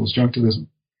Epistemological Disjunctivism.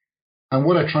 And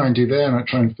what I try and do there, and I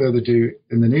try and further do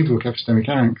in the new book, Epistemic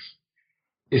Angst,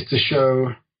 is to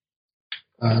show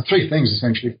three things,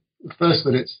 essentially. First,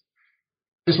 that it's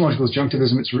epistemological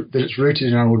disjunctivism, that it's rooted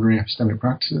in our ordinary epistemic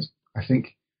practices. I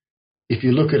think if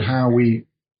you look at how we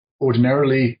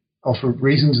ordinarily offer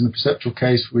reasons in the perceptual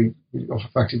case, we offer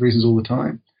factive reasons all the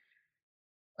time.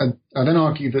 I then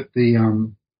argue that the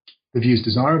view is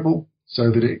desirable, so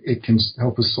that it can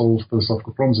help us solve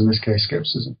philosophical problems, in this case,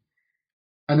 skepticism.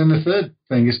 And then the third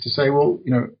thing is to say, well,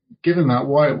 given that,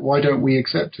 why don't we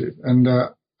accept it? And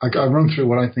I run through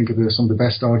what I think are some of the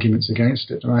best arguments against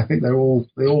it, and I think they all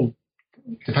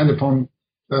depend upon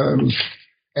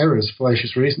errors,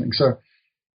 fallacious reasoning. So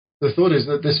the thought is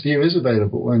that this view is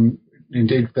available, and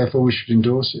indeed, therefore, we should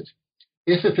endorse it.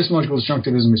 If epistemological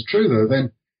disjunctivism is true, though,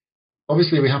 then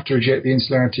obviously we have to reject the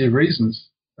insularity of reasons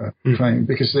claim,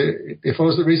 because it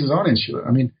follows that reasons aren't insular.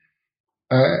 I mean,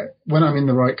 when I'm in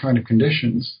the right kind of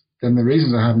conditions, then the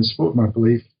reasons I have in support of my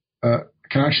belief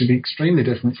can actually be extremely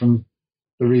different from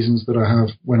the reasons that I have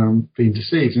when I'm being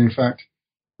deceived. And in fact,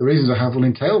 the reasons I have will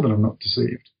entail that I'm not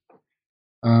deceived.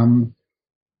 And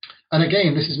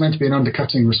again, this is meant to be an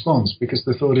undercutting response, because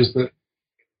the thought is that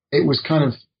it was kind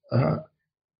of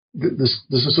there's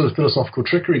a sort of philosophical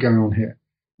trickery going on here.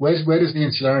 Where does the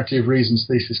insularity of reasons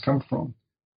thesis come from?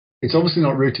 It's obviously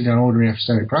not rooted in ordinary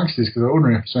epistemic practices, because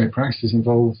ordinary epistemic practices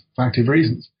involve factive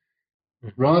reasons.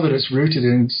 Rather, it's rooted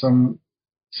in some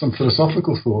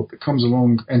philosophical thought that comes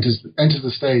along, enters the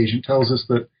stage, and tells us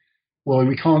that, well,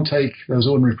 we can't take those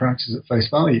ordinary practices at face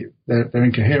value. They're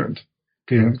incoherent.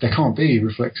 There can't be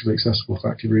reflexively accessible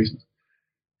factive reasons.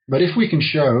 But if we can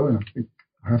show, and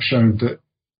I have shown, that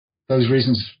those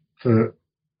reasons for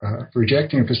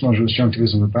rejecting epistemological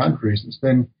disjunctivism are bad reasons,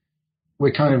 then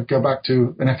we kind of go back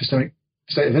to an epistemic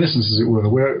state of innocence, as it were,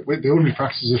 where the ordinary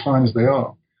practices are fine as they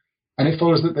are. And it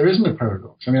follows that there isn't a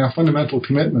paradox. I mean, our fundamental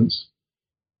commitments,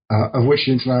 of which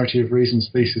the insularity of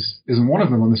reasons thesis isn't one of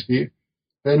them on this view,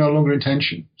 they're no longer in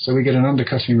tension. So we get an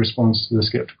undercutting response to the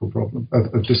skeptical problem,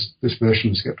 of this version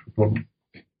of the skeptical problem.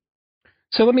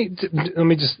 So let me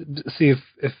just see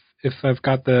if I've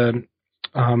got the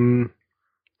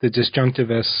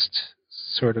disjunctivist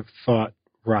sort of thought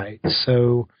right.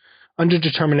 So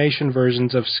underdetermination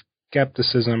versions of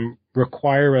skepticism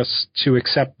require us to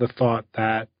accept the thought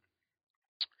that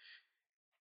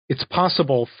it's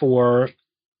possible for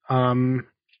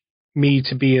me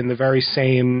to be in the very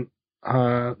same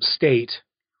state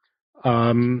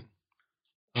when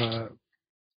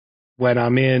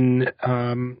I'm in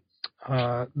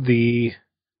the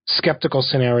skeptical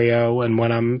scenario and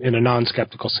when I'm in a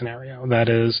non-skeptical scenario. That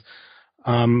is,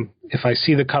 if I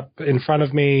see the cup in front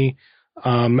of me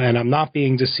and I'm not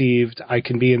being deceived, I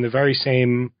can be in the very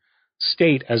same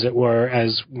state, as it were,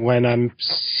 as when I'm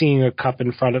seeing a cup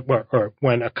in front of, or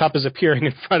when a cup is appearing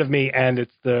in front of me and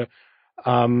it's the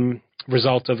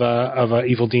result of a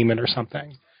evil demon or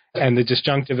something. And the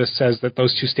disjunctivist says that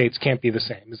those two states can't be the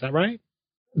same. Is that right?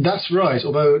 That's right.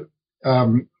 Although,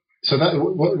 so that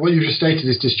what you just stated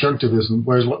is disjunctivism,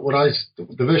 whereas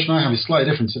the version I have is slightly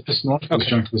different. It's epistemological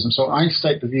disjunctivism. So I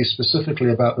state the view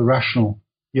specifically about the rational.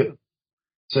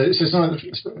 So it's not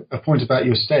a point about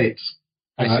your states,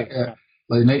 like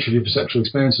the nature of your perceptual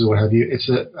experiences or what have you. It's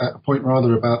a point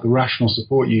rather about the rational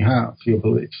support you have for your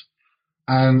beliefs.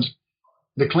 And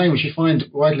the claim, which you find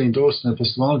widely endorsed in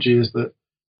epistemology, is that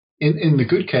in the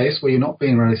good case where you're not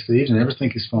being radically deceived and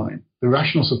everything is fine, the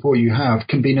rational support you have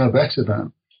can be no better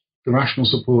than the rational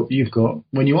support that you've got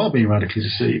when you are being radically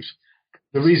deceived.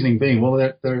 The reasoning being,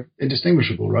 well, they're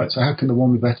indistinguishable, right? So how can the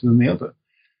one be better than the other?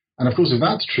 And of course, if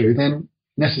that's true, then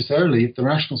necessarily the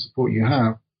rational support you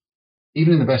have,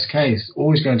 even in the best case,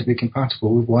 always going to be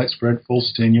compatible with widespread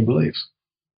falsity in your beliefs.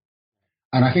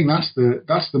 And I think that's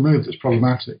the move that's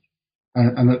problematic,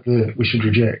 and that we should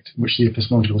reject, which the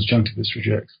epistemological disjunctivist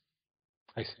rejects.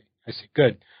 I see.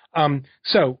 Good.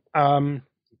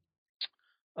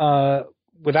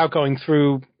 Without going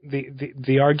through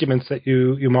the arguments that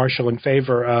you marshal in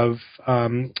favor of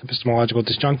epistemological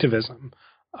disjunctivism,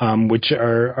 which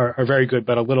are very good,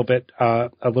 but a little bit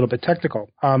technical.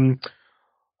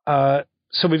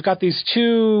 So we've got these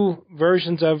two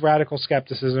versions of radical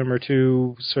skepticism, or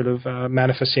two sort of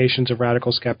manifestations of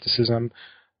radical skepticism: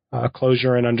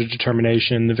 closure and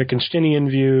underdetermination. The Wittgensteinian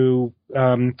view,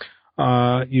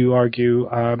 you argue,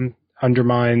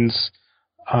 undermines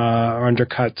or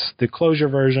undercuts the closure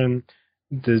version.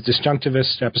 The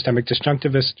disjunctivist, epistemic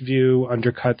disjunctivist view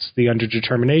undercuts the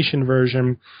underdetermination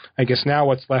version. I guess now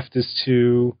what's left is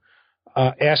to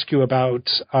ask you about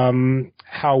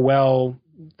how well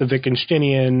the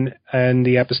Wittgensteinian and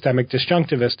the epistemic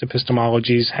disjunctivist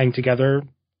epistemologies hang together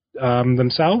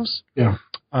themselves. Yeah.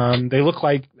 They look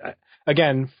like,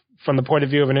 again, from the point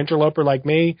of view of an interloper like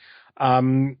me,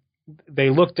 they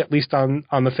looked, at least on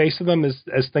the face of them,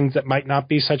 as things that might not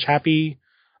be such happy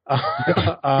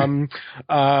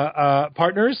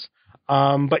partners.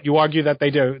 But you argue that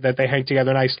they do, that they hang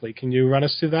together nicely. Can you run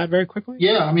us through that very quickly?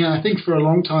 Yeah, I mean, I think for a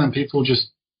long time people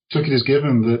just took it as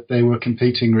given that they were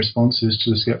competing responses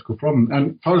to the skeptical problem.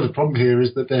 And part of the problem here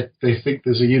is that they think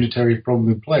there's a unitary problem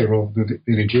in play rather than it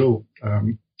being a dual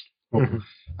problem.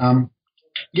 Mm-hmm.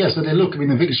 So they look, I mean,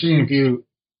 the Wittgensteinian view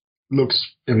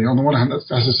looks, I mean, on the one hand, that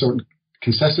has a sort of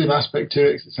concessive aspect to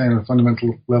it. It's saying on a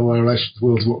fundamental level, our relation to the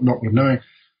world is not what knowing.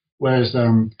 Whereas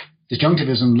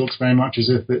disjunctivism looks very much as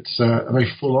if it's a very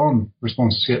full-on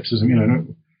response to skepticism.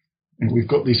 And we've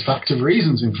got these facts of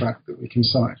reasons, in fact, that we can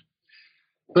cite.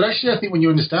 But actually, I think when you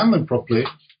understand them properly,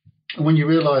 and when you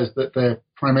realize that they're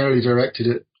primarily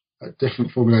directed at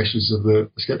different formulations of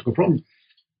the skeptical problem,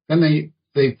 then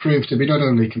they prove to be not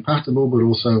only compatible, but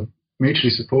also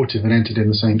mutually supportive and entered in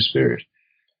the same spirit.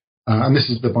 And this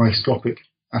is the biscopic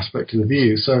aspect of the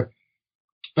view. So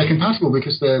they're compatible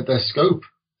because their scope,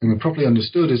 properly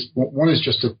understood, is one is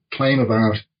just a claim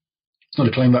about, it's not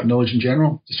a claim about knowledge in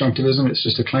general, disjunctivism, it's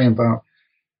just a claim about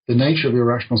the nature of your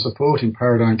rational support in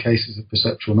paradigm cases of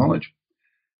perceptual knowledge.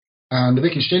 And the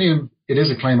Wittgensteinian, it is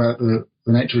a claim about the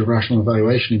nature of rational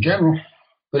evaluation in general,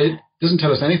 but it doesn't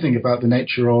tell us anything about the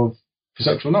nature of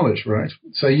perceptual knowledge, right?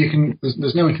 So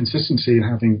there's no inconsistency in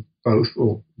having both,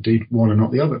 or indeed one and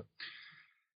not the other.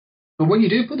 But when you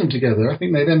do put them together, I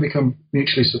think they then become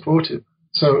mutually supportive.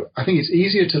 So I think it's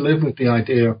easier to live with the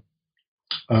idea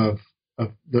of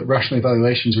that rational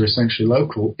evaluations are essentially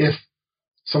local if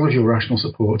some of your rational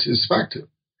support is factive.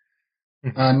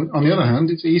 Mm-hmm. And on the other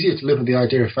hand, it's easier to live with the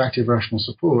idea of factive rational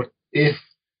support if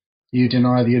you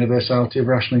deny the universality of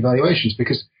rational evaluations,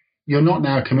 because you're not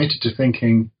now committed to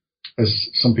thinking, as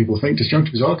some people think,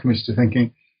 disjunctivists are committed to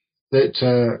thinking,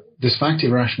 that this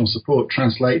factive rational support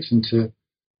translates into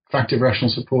factive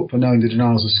rational support for knowing the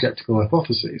denials of skeptical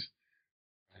hypotheses.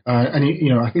 And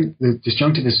I think the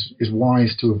disjunctivist is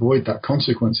wise to avoid that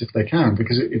consequence if they can,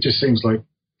 because it just seems like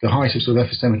the height of sort of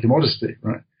epistemic immodesty,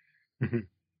 right? Mm-hmm.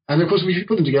 And of course, if you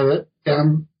put them together,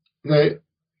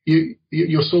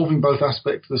 you're solving both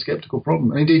aspects of the skeptical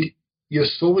problem. And indeed, you're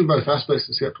solving both aspects of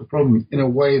the skeptical problem in a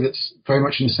way that's very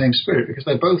much in the same spirit, because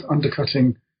they're both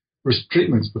undercutting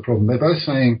treatments of the problem. They're both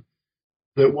saying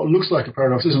that what looks like a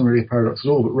paradox isn't really a paradox at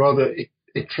all, but rather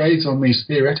it trades on these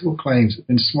theoretical claims that have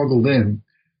been smuggled in,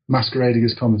 masquerading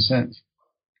as common sense.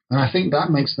 And I think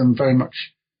that makes them very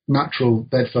much natural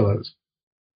bedfellows.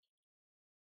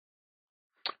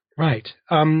 Right.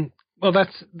 Well,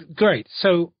 that's great.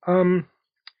 So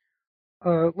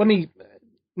let me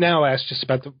now ask just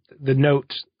about the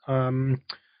note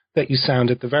that you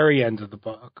sound at the very end of the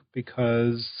book,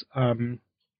 because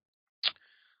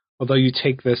although you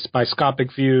take this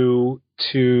biscopic view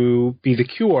to be the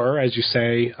cure, as you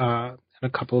say, in a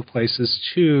couple of places,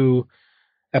 to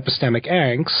epistemic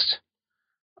angst,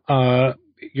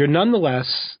 you're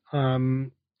nonetheless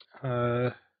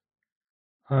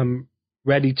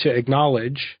ready to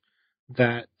acknowledge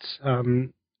that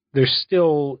there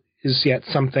still is yet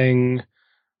something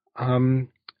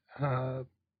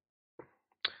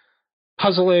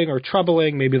puzzling or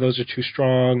troubling, maybe those are too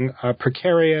strong,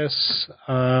 precarious,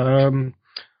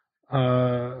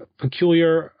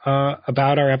 peculiar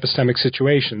about our epistemic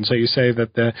situation. So you say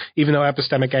that even though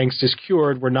epistemic angst is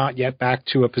cured, we're not yet back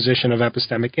to a position of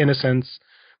epistemic innocence.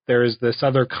 There is this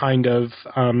other kind of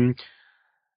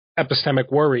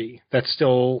epistemic worry that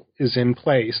still is in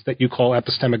place that you call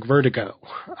epistemic vertigo.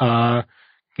 Can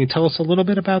you tell us a little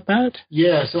bit about that?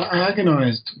 Yeah, so I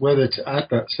agonized whether to add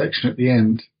that section at the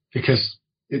end because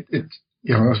I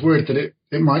was worried that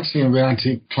it might seem a bit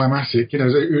anticlimactic.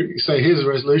 Say here's a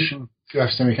resolution to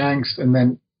epistemic angst,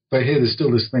 but here there's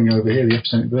still this thing over here, the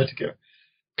epistemic vertigo.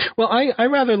 Well, I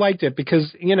rather liked it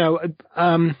because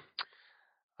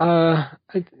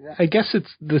I guess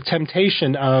it's the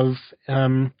temptation of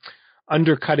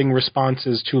undercutting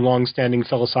responses to long-standing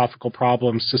philosophical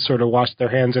problems to sort of wash their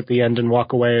hands at the end and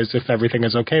walk away as if everything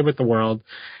is okay with the world.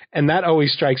 And that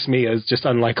always strikes me as just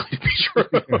unlikely to be true.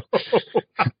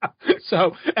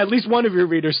 So at least one of your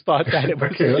readers thought that it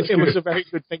was a very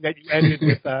good thing that you ended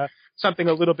with something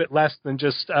a little bit less than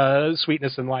just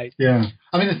sweetness and light. Yeah.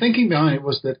 I mean, the thinking behind it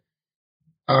was that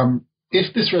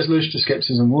if this resolution to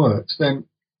skepticism works, then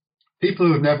people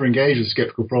who have never engaged with a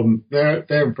skeptical problem, their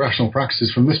rational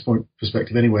practices from this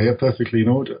perspective anyway are perfectly in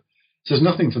order. So there's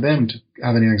nothing for them to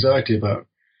have any anxiety about.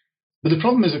 But the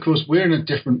problem is, of course, we're in a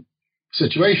different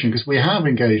situation because we have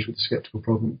engaged with the skeptical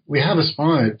problem. We have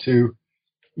aspired to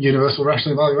universal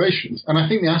rational evaluations. And I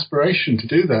think the aspiration to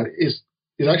do that is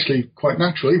actually quite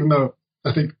natural, even though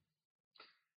I think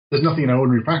there's nothing in our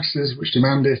ordinary practices which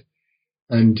demand it.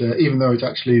 And even though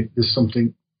there's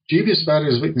something dubious about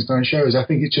it, as Wittgenstein shows, I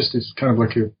think it's kind of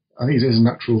like I think it is a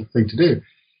natural thing to do.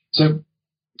 So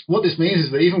what this means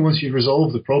is that even once you've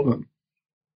resolved the problem,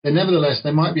 then nevertheless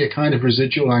there might be a kind of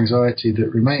residual anxiety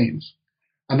that remains.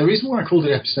 And the reason why I called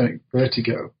it epistemic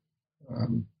vertigo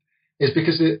is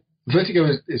because vertigo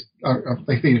is I'm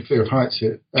thinking of fear of heights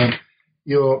here.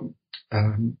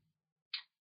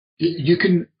 You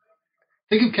can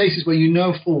think of cases where you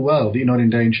know full well that you're not in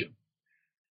danger.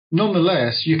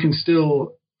 Nonetheless, you can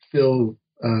still feel,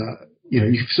 you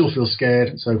can still feel scared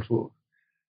and so forth.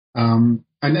 And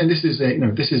this is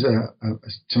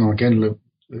Timur Gendler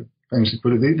famously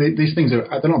put it. These things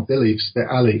they're not beliefs, they're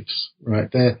aleefs,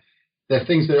 right? They're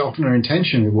things that often are in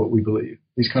tension with what we believe.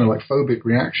 These kind of like phobic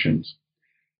reactions.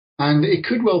 And it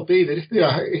could well be that if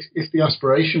the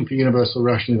aspiration for universal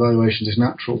rational evaluations is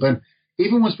natural, then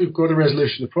even once we've got a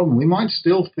resolution of the problem, we might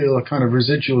still feel a kind of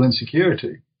residual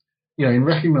insecurity, in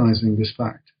recognizing this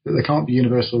fact that there can't be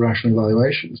universal rational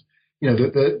evaluations.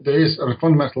 That there is, on a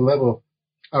fundamental level,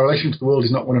 our relation to the world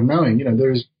is not one of knowing.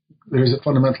 There is a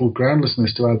fundamental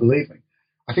groundlessness to our believing.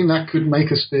 I think that could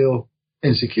make us feel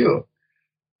insecure.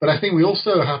 But I think we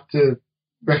also have to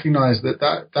recognize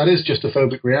that is just a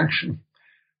phobic reaction.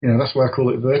 That's why I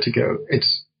call it vertigo.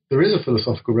 There is a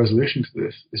philosophical resolution to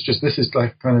this. It's just this is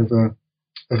like kind of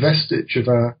a vestige of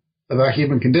our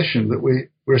human condition, that we're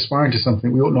aspiring to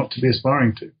something we ought not to be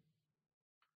aspiring to.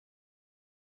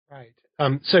 Right.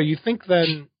 So you think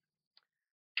then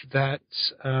that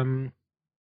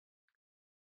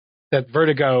that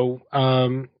vertigo,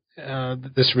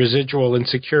 this residual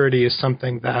insecurity, is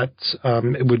something that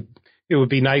it would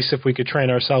be nice if we could train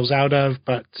ourselves out of,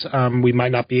 but we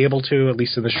might not be able to, at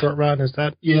least in the short run. Is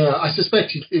that? Yeah, I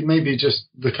suspect it may be just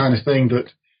the kind of thing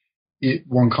that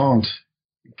one can't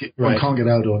get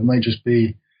out of. It may just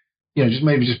be,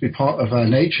 just be part of our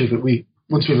nature that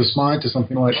once we've aspired to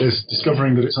something like this,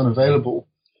 discovering that it's unavailable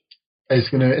is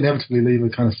going to inevitably leave a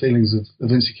kind of feelings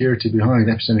of insecurity behind,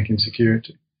 epistemic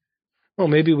insecurity. Well,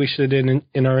 maybe we should,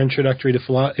 in our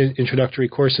introductory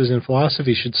courses in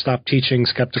philosophy, should stop teaching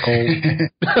skeptical.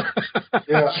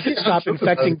 Stop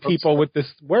infecting people with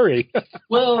this worry.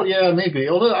 Well, yeah, maybe.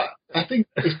 Although I think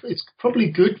it's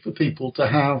probably good for people to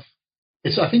have.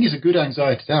 I think it's a good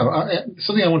anxiety to have.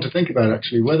 Something I want to think about,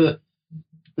 actually, whether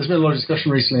there's been a lot of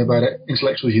discussion recently about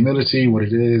intellectual humility, what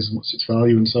it is, and what's its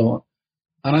value, and so on.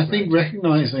 And I think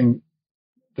recognizing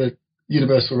that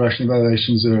universal rational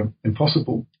evaluations are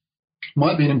impossible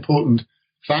might be an important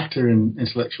factor in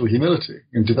intellectual humility,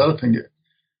 in developing it.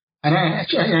 And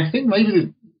I think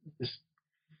maybe this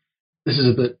is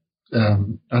a bit,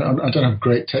 I don't have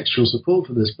great textual support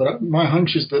for this, but my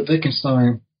hunch is that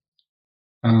Wittgenstein,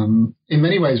 in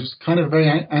many ways, was kind of a very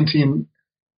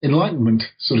anti-enlightenment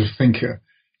sort of thinker.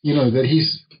 That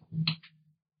he's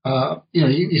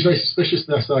very suspicious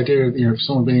of this idea of,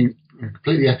 someone being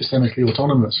completely epistemically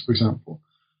autonomous, for example.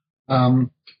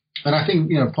 And I think,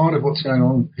 part of what's going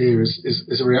on here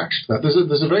is a reaction to that.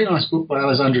 There's a very nice book by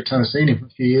Alessandra Tennessini from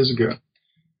a few years ago,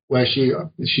 where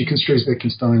she construes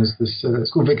Wittgenstein as this,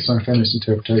 it's called Wittgenstein Feminist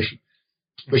Interpretation.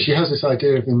 But she has this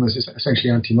idea of him as this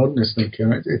essentially anti-modernist thinker.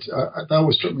 That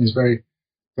always struck me as very,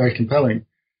 very compelling.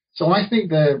 So I think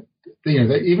that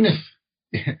even if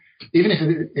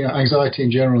anxiety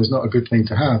in general is not a good thing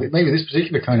to have, maybe this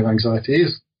particular kind of anxiety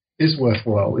is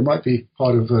worthwhile. It might be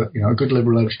part of a good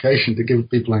liberal education to give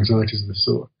people anxieties of this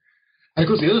sort. And of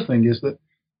course, the other thing is that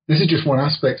this is just one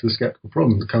aspect of the skeptical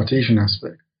problem, the Cartesian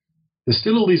aspect. There's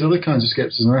still all these other kinds of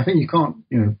skepticism. I think you can't,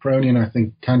 Pyrrhonian, I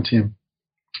think Kantian,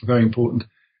 very important.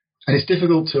 And it's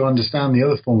difficult to understand the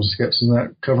other forms of skepticism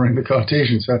without covering the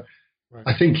Cartesian. So right.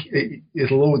 I think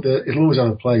it'll always have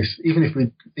a place, even if,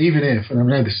 and I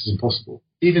know this is impossible,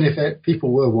 even if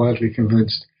people were widely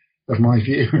convinced of my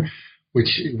view,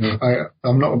 which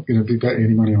I'm not going to be betting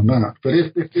any money on that. But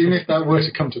even if that were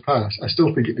to come to pass, I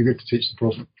still think it'd be good to teach the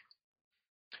problem.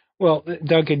 Well,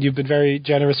 Duncan, you've been very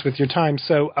generous with your time.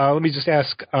 So let me just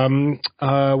ask one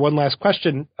last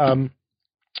question,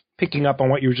 picking up on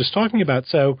what you were just talking about.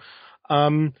 So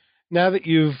now that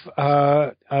you've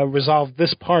resolved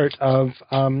this part of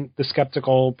the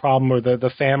skeptical problem, or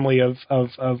the family of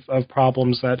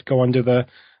problems that go under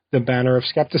the banner of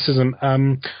skepticism,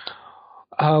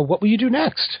 what will you do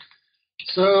next?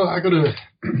 So I've got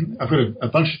a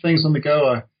bunch of things on the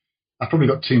go. I've probably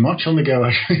got too much on the go,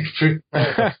 actually.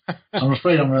 I'm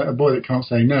afraid I'm a boy that can't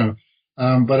say no.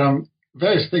 But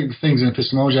various things in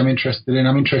epistemology I'm interested in.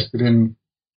 I'm interested in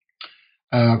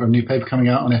a new paper coming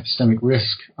out on epistemic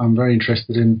risk. I'm very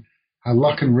interested in how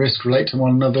luck and risk relate to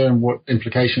one another and what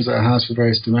implications that has for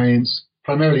various domains,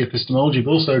 primarily epistemology, but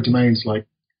also domains like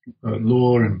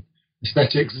law and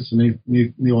aesthetics. It's a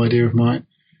new idea of mine.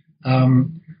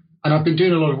 And I've been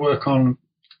doing a lot of work on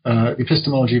the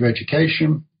epistemology of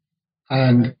education.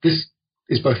 And this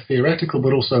is both theoretical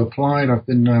but also applied.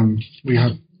 We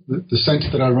have the centre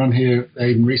that I run here, the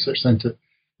Aiden Research Centre.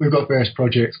 We've got various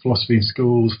projects, philosophy in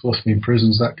schools, philosophy in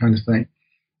prisons, that kind of thing.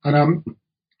 And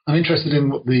I'm interested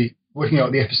in working out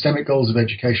what the epistemic goals of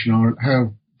education are, and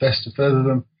how best to further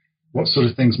them, what sort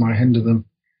of things might hinder them,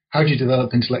 how do you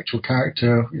develop intellectual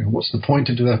character, what's the point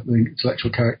of developing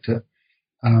intellectual character,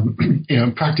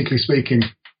 practically speaking.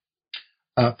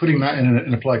 Putting that in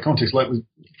an applied context, like with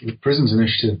the Prisons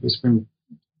Initiative, it's been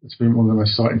one of the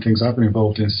most exciting things I've been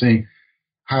involved in, seeing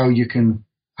how you can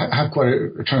have quite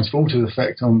a transformative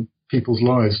effect on people's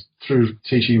lives through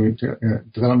teaching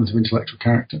development of intellectual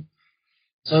character.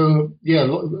 So yeah,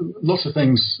 lots of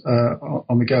things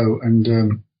on the go, and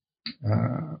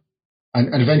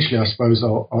eventually, I suppose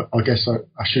I guess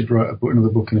I should write another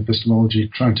book in epistemology,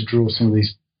 trying to draw some of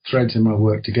these threads in my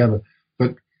work together.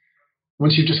 But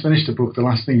once you've just finished a book, the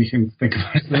last thing you can think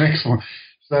about is the next one.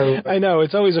 So I know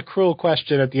it's always a cruel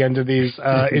question at the end of these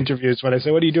interviews when I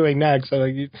say, "What are you doing next?" So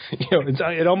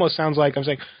it almost sounds like I'm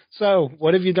saying, "So,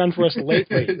 what have you done for us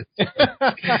lately?"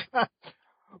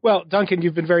 Well, Duncan,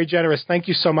 you've been very generous. Thank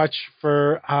you so much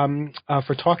for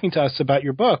talking to us about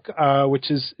your book,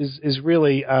 which is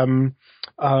really a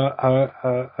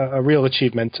real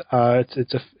achievement.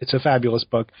 It's a fabulous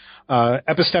book,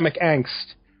 Epistemic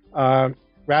Angst.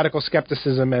 Radical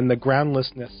skepticism and the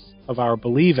groundlessness of our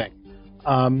believing.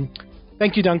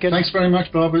 Thank you, Duncan. Thanks very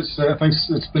much, Bob. It's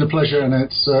been a pleasure, and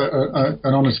it's an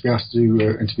honour to be asked to do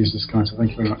interviews of this kind. So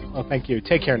thank you very much. Well, thank you.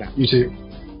 Take care now. You too.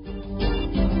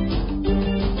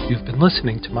 You've been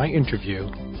listening to my interview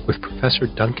with Professor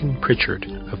Duncan Pritchard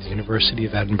of the University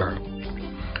of Edinburgh.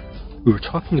 We were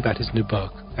talking about his new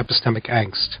book, Epistemic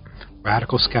Angst,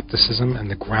 Radical Skepticism and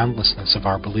the Groundlessness of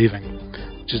Our Believing,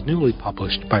 which is newly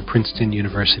published by Princeton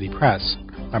University Press.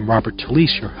 I'm Robert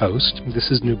Talisse, your host.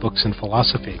 This is New Books in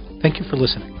Philosophy. Thank you for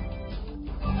listening.